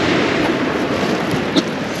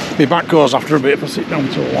my back goes after a bit if I sit down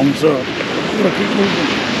too long, so I've got to keep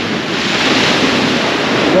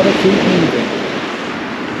moving.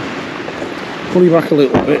 Pull you back a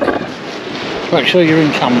little bit. Make sure you're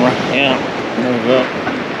in camera. Yeah, there we go.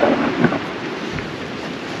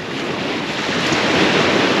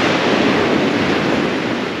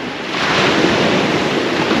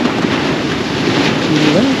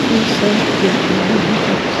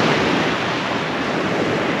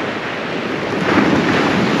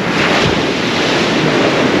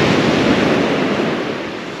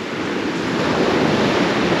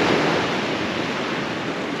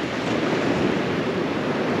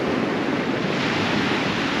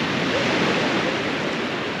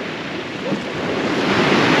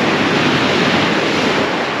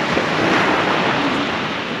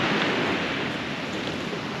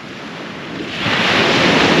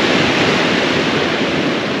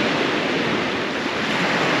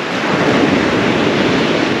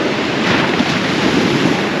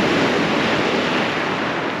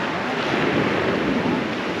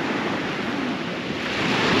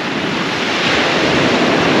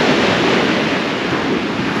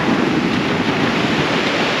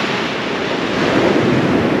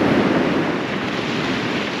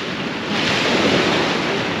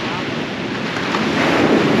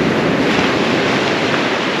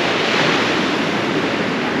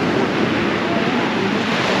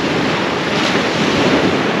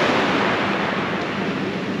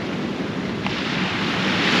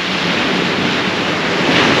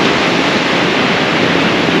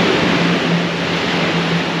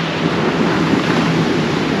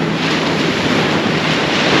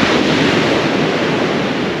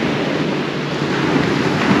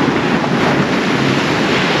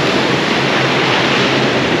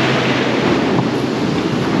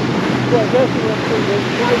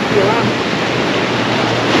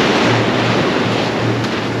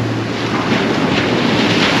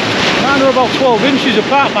 Mine are about 12 inches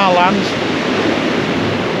apart, my lands.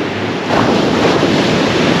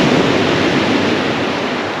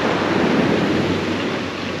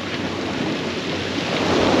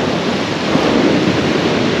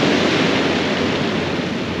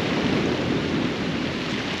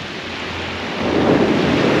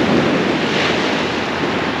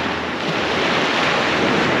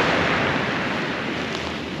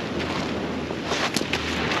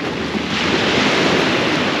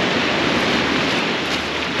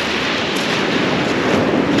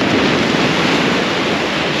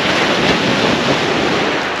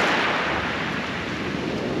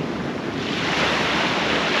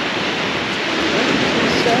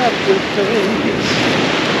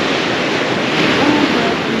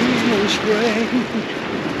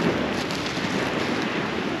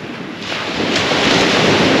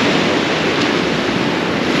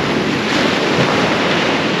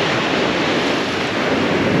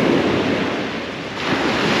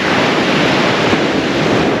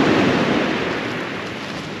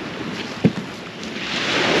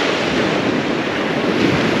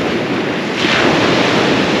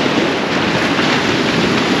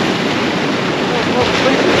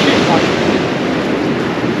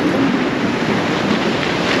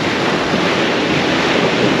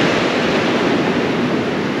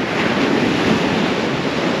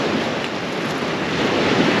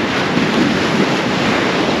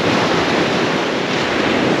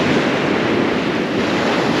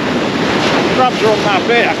 Crabs are on that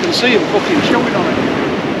bait, I can see them fucking chewing on it.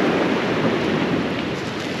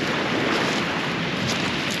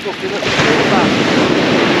 Fucking look at that.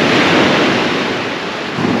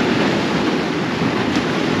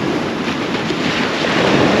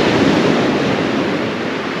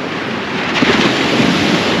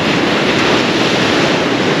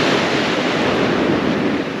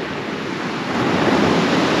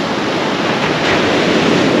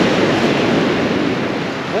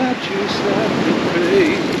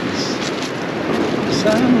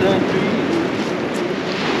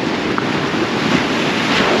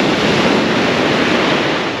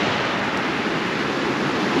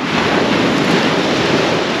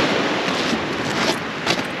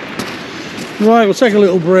 Right, we'll take a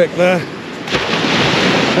little break there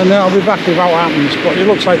and then I'll be back with how it happens, but it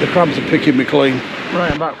looks like the crabs are picking me clean.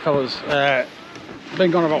 Right, I'm back, fellas.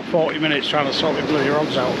 Been gone about 40 minutes trying to sort my bloody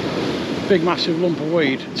rods out. Big massive lump of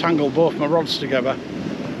weed tangled both my rods together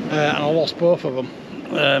and I lost both of them.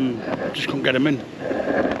 Just couldn't get them in.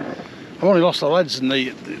 I've only lost the leads and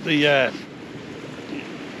the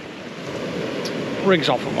rig's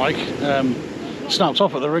off them, like snapped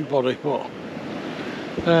off at the rig body, but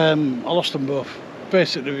I lost them both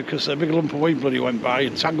basically because a big lump of weed bloody went by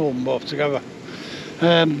and tangled them both together.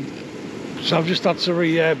 So I've just had to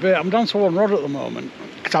rebait. I'm down to one rod at the moment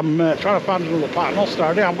because I'm trying to find another paternoster.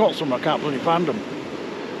 I've got some, I can't bloody find them.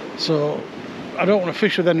 So I don't want to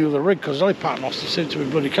fish with any other rig because the only paternoster seem to be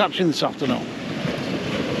bloody catching this afternoon.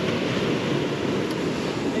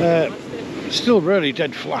 Still really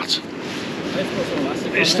dead flat.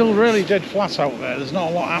 It's still really dead flat out there. There's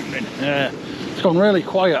not a lot happening. It's gone really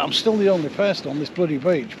quiet. I'm still the only person on this bloody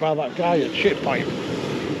beach, by that guy at Ship Pipe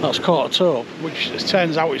that's caught a taupe, which it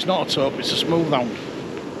turns out it's not a taupe, it's a smooth hound.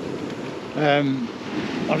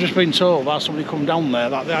 I've just been told by somebody come down there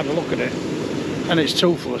that they had a look at it, and it's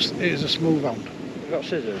toothless. It is a smooth hound. You've got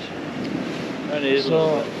scissors. And it is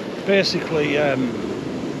so basically,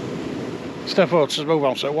 step out to smooth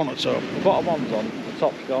hound, so it wasn't a taupe. the bottom one's on, the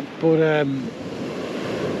top's gone. But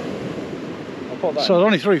I'll put that so there's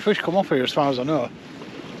only 3 fish come off here as far as I know.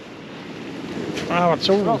 I've had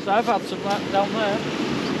 2 of them. I've had some down there.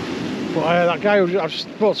 But that guy, I've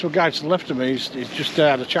spoke to a guy to the left of me, he's just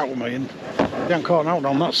had a chat with me, and he hadn't caught out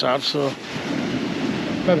on that side, so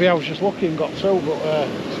maybe I was just lucky and got 2, but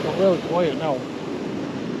it's got really quiet now.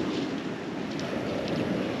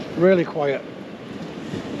 Really quiet.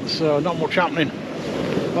 So not much happening.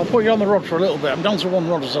 I'll put you on the rod for a little bit. I'm down to 1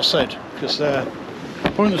 rod, as I said, because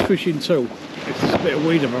pointless fishing 2. It's a bit of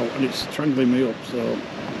weed about and it's strangling me up, so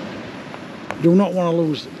do not want to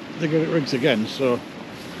lose the rigs again, so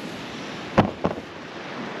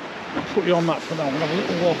put you on that for now. I'm going to have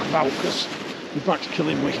a little walk about because my back's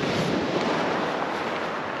killing me.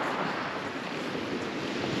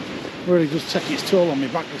 Really does take its toll on me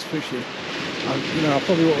back, this fishing. And, you know, I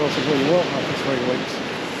probably won't be able to bloody walk now for 3 weeks.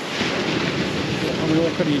 But, I mean,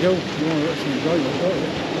 what can you do? You want to actually enjoy it, don't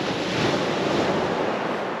you?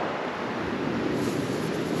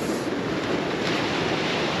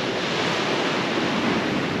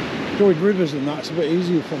 Doing rivers and that's a bit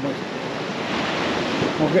easier for me.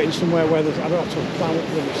 Or getting somewhere where I don't have to climb up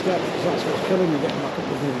the steps, because that's what's killing me, getting back up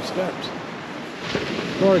the bloody steps.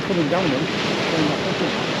 I'm already coming down them, going back up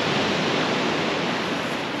them.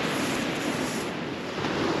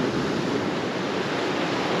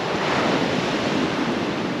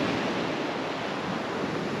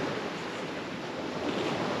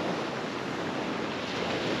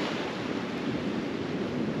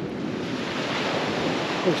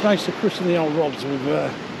 It's nice to christen the old rods with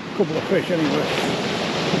a couple of fish anyway.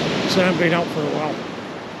 So I haven't been out for a while.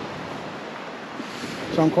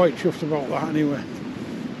 So I'm quite chuffed about that anyway.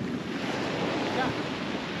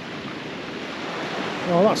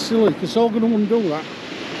 Oh, that's silly, because it's all going to undo that.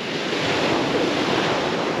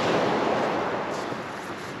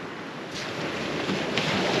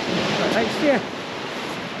 Thanks, yeah.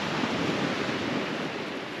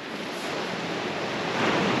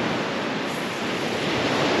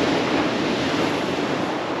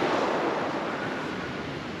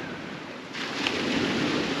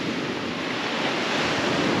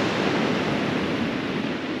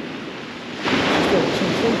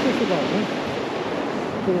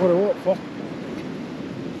 What I walk for.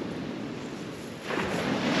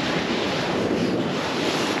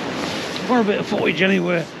 Want a bit of footage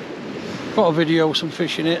anyway. Got a video, some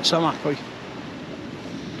fish in it, so I'm happy.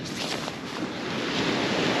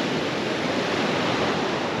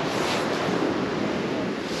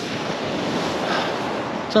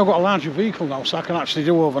 So I've got a larger vehicle now, so I can actually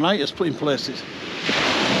do overnighters in places.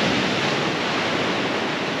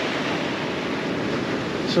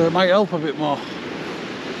 So it might help a bit more.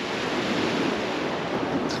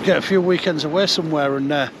 Get a few weekends away somewhere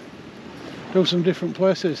and do some different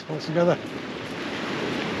places altogether.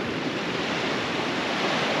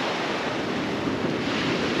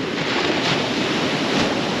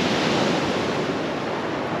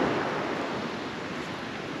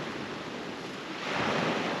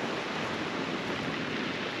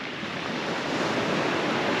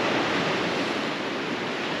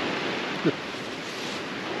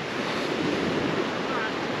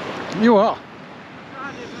 You are.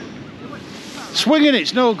 Swinging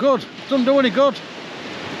it's no good. Doesn't do any good.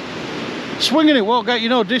 Swinging it won't get you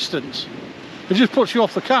no distance. It just puts you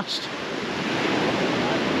off the cast.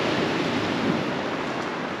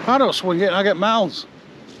 I don't swing it and I get miles.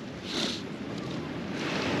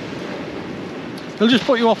 It'll just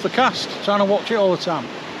put you off the cast, trying to watch it all the time.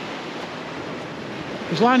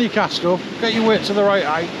 Just line your cast up, get your weight to the right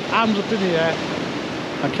height, arms up in the air,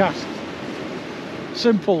 and cast.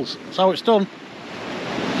 Simples, that's how it's done.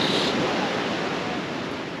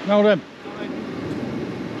 Now then,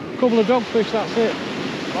 couple of dogfish, that's it.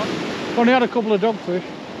 What? Only had a couple of dogfish.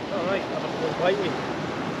 Alright, I've had whiting.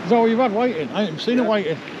 Is that what you've had, whiting? I haven't seen a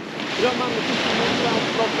whiting. You don't mind the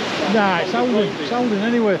fishing? Nah, it's holding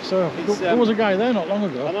anyway, so there was a guy there not long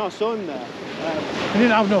ago. I know, I saw him there. He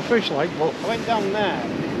didn't have no fish like, but... I went down there,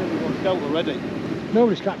 and he's nearly washed out already.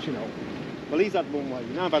 Nobody's catching out. Well, he's had one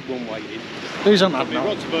whiting, I've had one whiting. These aren't had now.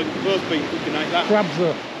 Rock's both been looking like that. Crabs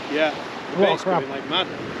though. Yeah. What a crab. Like mad.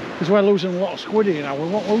 Because we're losing a lot of squid here now. We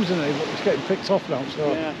weren't losing any, but it's getting picked off now.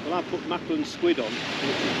 So. Yeah, well I put mackerel and squid on.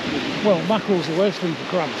 Well, mackerel's the worst thing for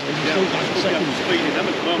crabs. So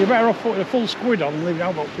you're better off putting a full squid on and leaving it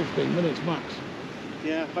out about 15 minutes max.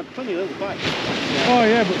 Yeah, I've had plenty of little bites. Yeah. Oh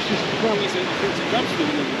yeah, but it's just crabs.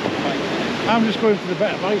 I'm just going for the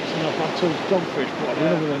better bites, and I've had 2 dogfish, but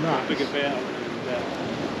other than that. Bigger bait.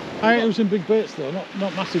 I ain't using big baits though,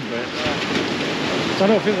 not massive baits. So I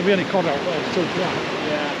don't think there'll be any cod out there, it's too flat.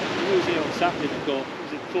 Yeah, usually on Saturday we've got,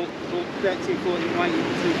 was it 13, 14 right into the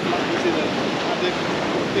Haddock,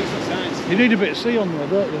 decent size. You need a bit of sea on there,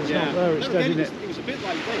 don't you? It's not there, it's dead, again, isn't it? It was a bit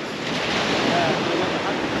like this.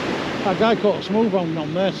 That guy caught a smooth hound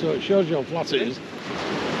on there, so it shows you how flat it is.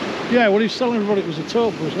 Yeah, well he's telling everybody it was a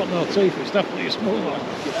taupe, but it's got no teeth, it's definitely a smooth hound.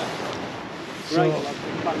 So,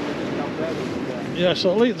 yeah,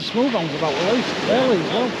 so at least the smooth hound's about released, early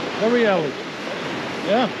as well, very early.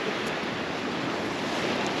 Yeah.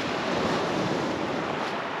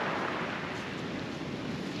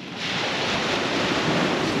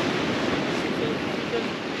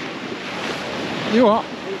 You what?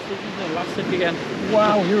 Elastic again.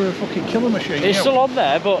 Wow, you're a fucking killer machine. It's still on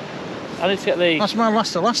there, but I need to get the... That's my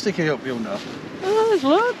last elastic I hope you'll know. Oh, there's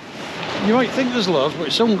loads. You might think there's loads, but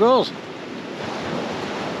it soon goes.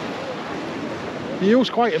 You use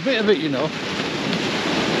quite a bit of it, you know.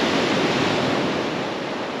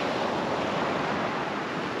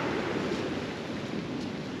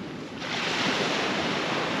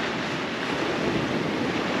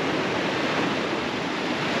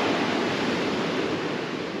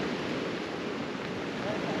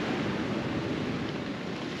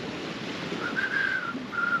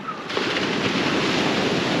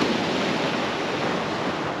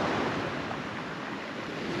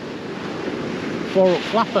 Four-up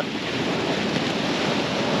flapper.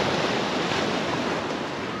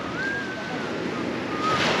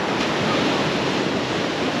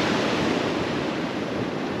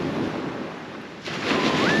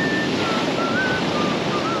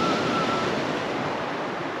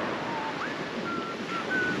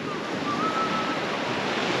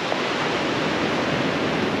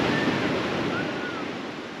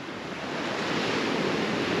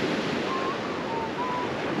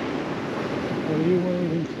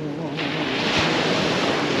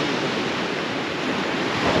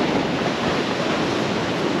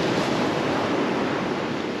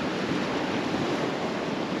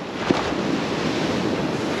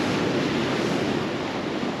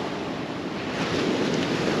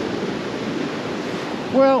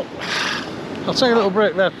 Well, I'll take a little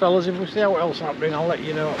break there, fellas. If we see how else happening, I'll let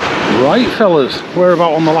you know. Right, fellas, we're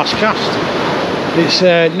about on the last cast. It's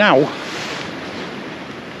now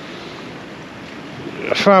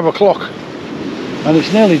 5 o'clock, and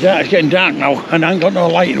it's nearly dark. It's getting dark now, and I ain't got no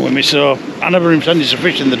lighting with me, so I never intended to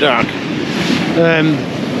fish in the dark.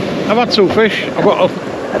 I've had 2 fish. I've got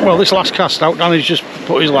well, this last cast out. Danny's just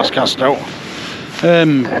put his last cast out.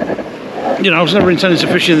 You know, I was never intending to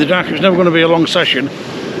fish in the dark. It was never going to be a long session.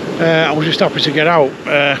 I was just happy to get out,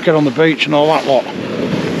 get on the beach and all that lot.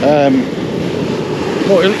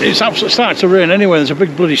 But it's absolutely starting to rain anyway. There's a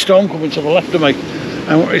big bloody storm coming to the left of me,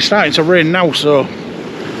 and it's starting to rain now. So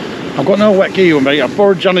I've got no wet gear with me. I've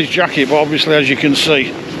borrowed Johnny's jacket, but obviously, as you can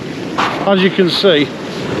see,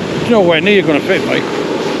 it's nowhere near going to fit me.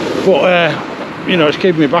 But you know, it's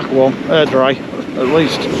keeping me back warm, air dry, at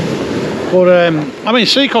least. But I mean,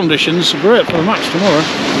 sea conditions are great for the match tomorrow.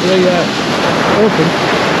 They open.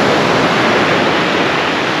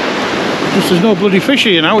 Just there's no bloody fish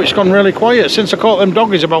here now. It's gone really quiet since I caught them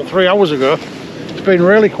doggies about 3 hours ago. It's been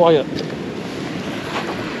really quiet.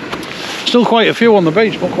 Still quite a few on the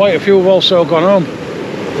beach, but quite a few have also gone home.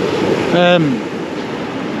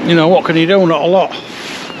 You know, what can you do? Not a lot.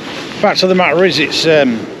 Fact of the matter is, it's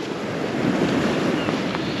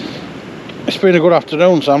been a good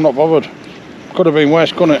afternoon, so I'm not bothered. Could have been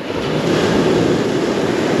worse, couldn't it?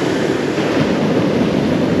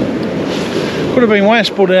 Could have been worse,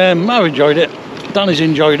 but I've enjoyed it. Danny's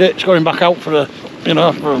enjoyed it. It's going back out for a, you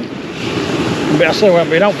know, for a bit. I say we haven't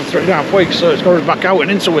been out for 3.5 weeks, so it's going back out and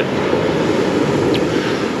into it.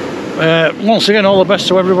 Once again, all the best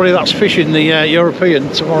to everybody that's fishing the European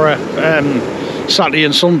tomorrow, Saturday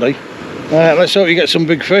and Sunday. Let's hope you get some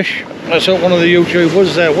big fish. Let's hope one of the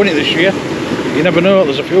YouTubers win it this year. You never know,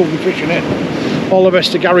 there's a few of them fishing it. All the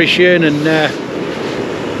best to Gary Shane and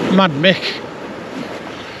Mad Mick.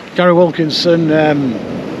 Gary Wilkinson, I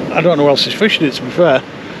don't know who else is fishing it, to be fair.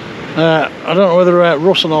 I don't know whether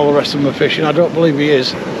Russ and all the rest of them are fishing. I don't believe he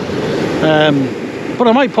is. But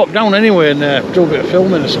I might pop down anyway and do a bit of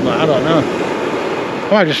filming or something. I don't know. I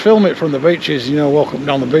might just film it from the beaches, you know, walk up and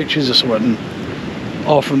down the beaches or something. And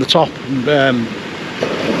or from the top, and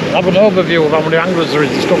have an overview of how many anglers there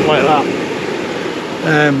is and stuff like that.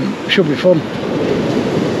 Should be fun.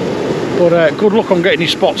 But good luck on getting your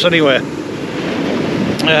spots anyway,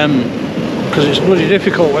 because it's bloody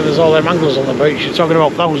difficult when there's all them anglers on the beach. You're talking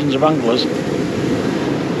about thousands of anglers.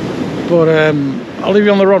 But I'll leave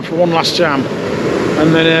you on the rod for one last time,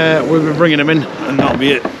 and then we'll be bringing them in, and that'll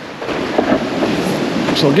be it.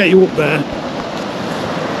 So I'll get you up there.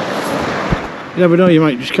 You never know, you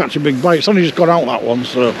might just catch a big bite. It's only just got out that one,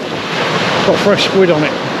 so got fresh squid on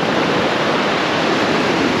it.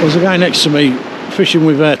 There's a guy next to me fishing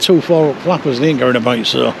with 2 4-hook flappers, and he ain't getting a bite,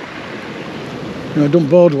 so you know, it don't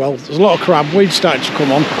bode well. There's a lot of crab, weeds starting to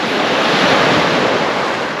come on.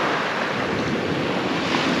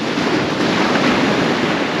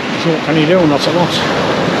 So what can you do? Not a lot.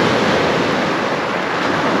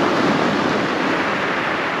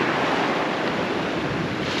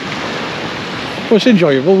 Well, it's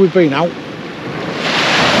enjoyable. We've been out,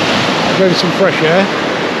 getting some fresh air,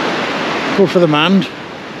 good for the mind,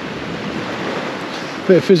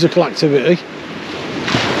 bit of physical activity,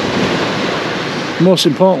 most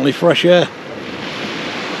importantly fresh air.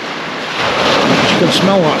 You can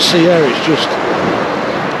smell that sea air. It's just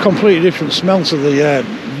a completely different smell to the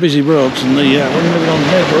busy roads and the when you're living on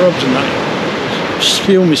major roads and that, it's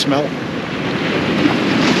fumy smell.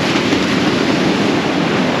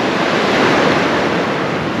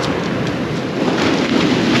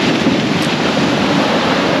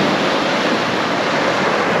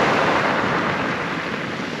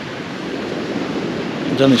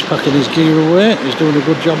 Danny's packing his gear away, he's doing a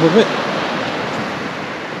good job of it.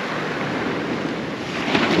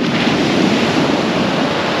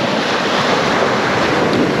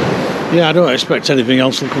 Yeah, I don't expect anything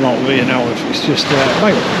else to come out of here now. If it's just,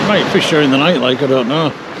 might fish during the night, like, I don't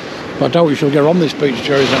know. But I doubt we shall get on this beach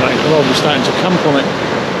during the night. We'll all be starting to camp on it.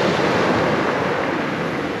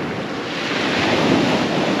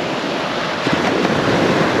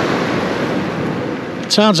 The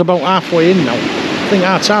tide's about halfway in now. I think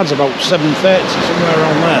our tide's about 7:30, somewhere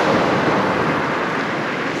around there.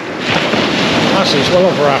 Actually, it's well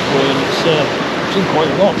over halfway, and it's in quite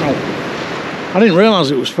a lot now. I didn't realise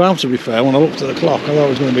it was 5, to be fair, when I looked at the clock. I thought it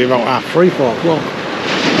was going to be about 3:30, 4 o'clock.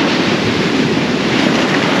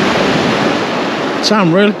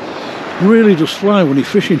 Time really does fly when you're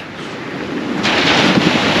fishing.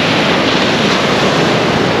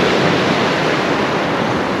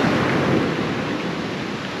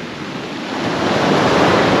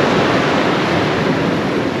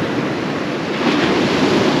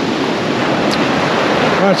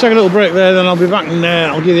 Right, take a little break there, then I'll be back and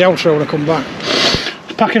I'll give you the outro when I come back.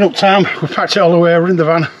 It's packing up time, we've packed it all the way, we're in the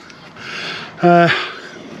van.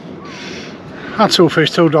 Had 2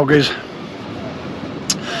 fish, 2 doggies.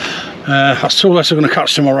 That's 2 less I'm going to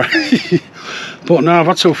catch tomorrow. But now I've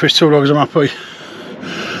had 2 fish, 2 doggies, I'm happy.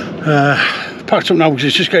 Packed up now because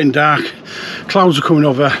it's just getting dark. Clouds are coming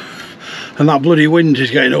over and that bloody wind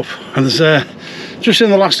is getting up. And there's just in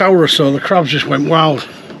the last hour or so, the crabs just went wild.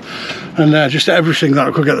 And just everything that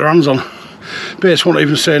I could get their hands on. Baits weren't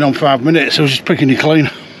even staying on 5 minutes, I was just picking it clean.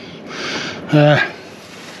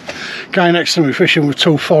 Guy next to me fishing with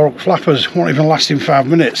 2 4-hook flappers, weren't even lasting 5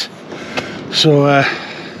 minutes. So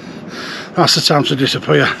that's the time to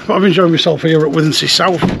disappear. But I've enjoyed myself here at Withernsea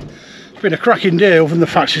South. It's been a cracking day, other than the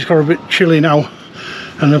fact it's got a bit chilly now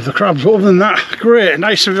and of the crabs. But other than that, great,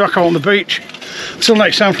 nice to be back out on the beach. Until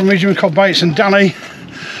next time, from me, Jimmy Cobb Bites and Danny,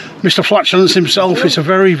 Mr. Flatulence himself, it's a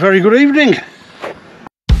very, very good evening.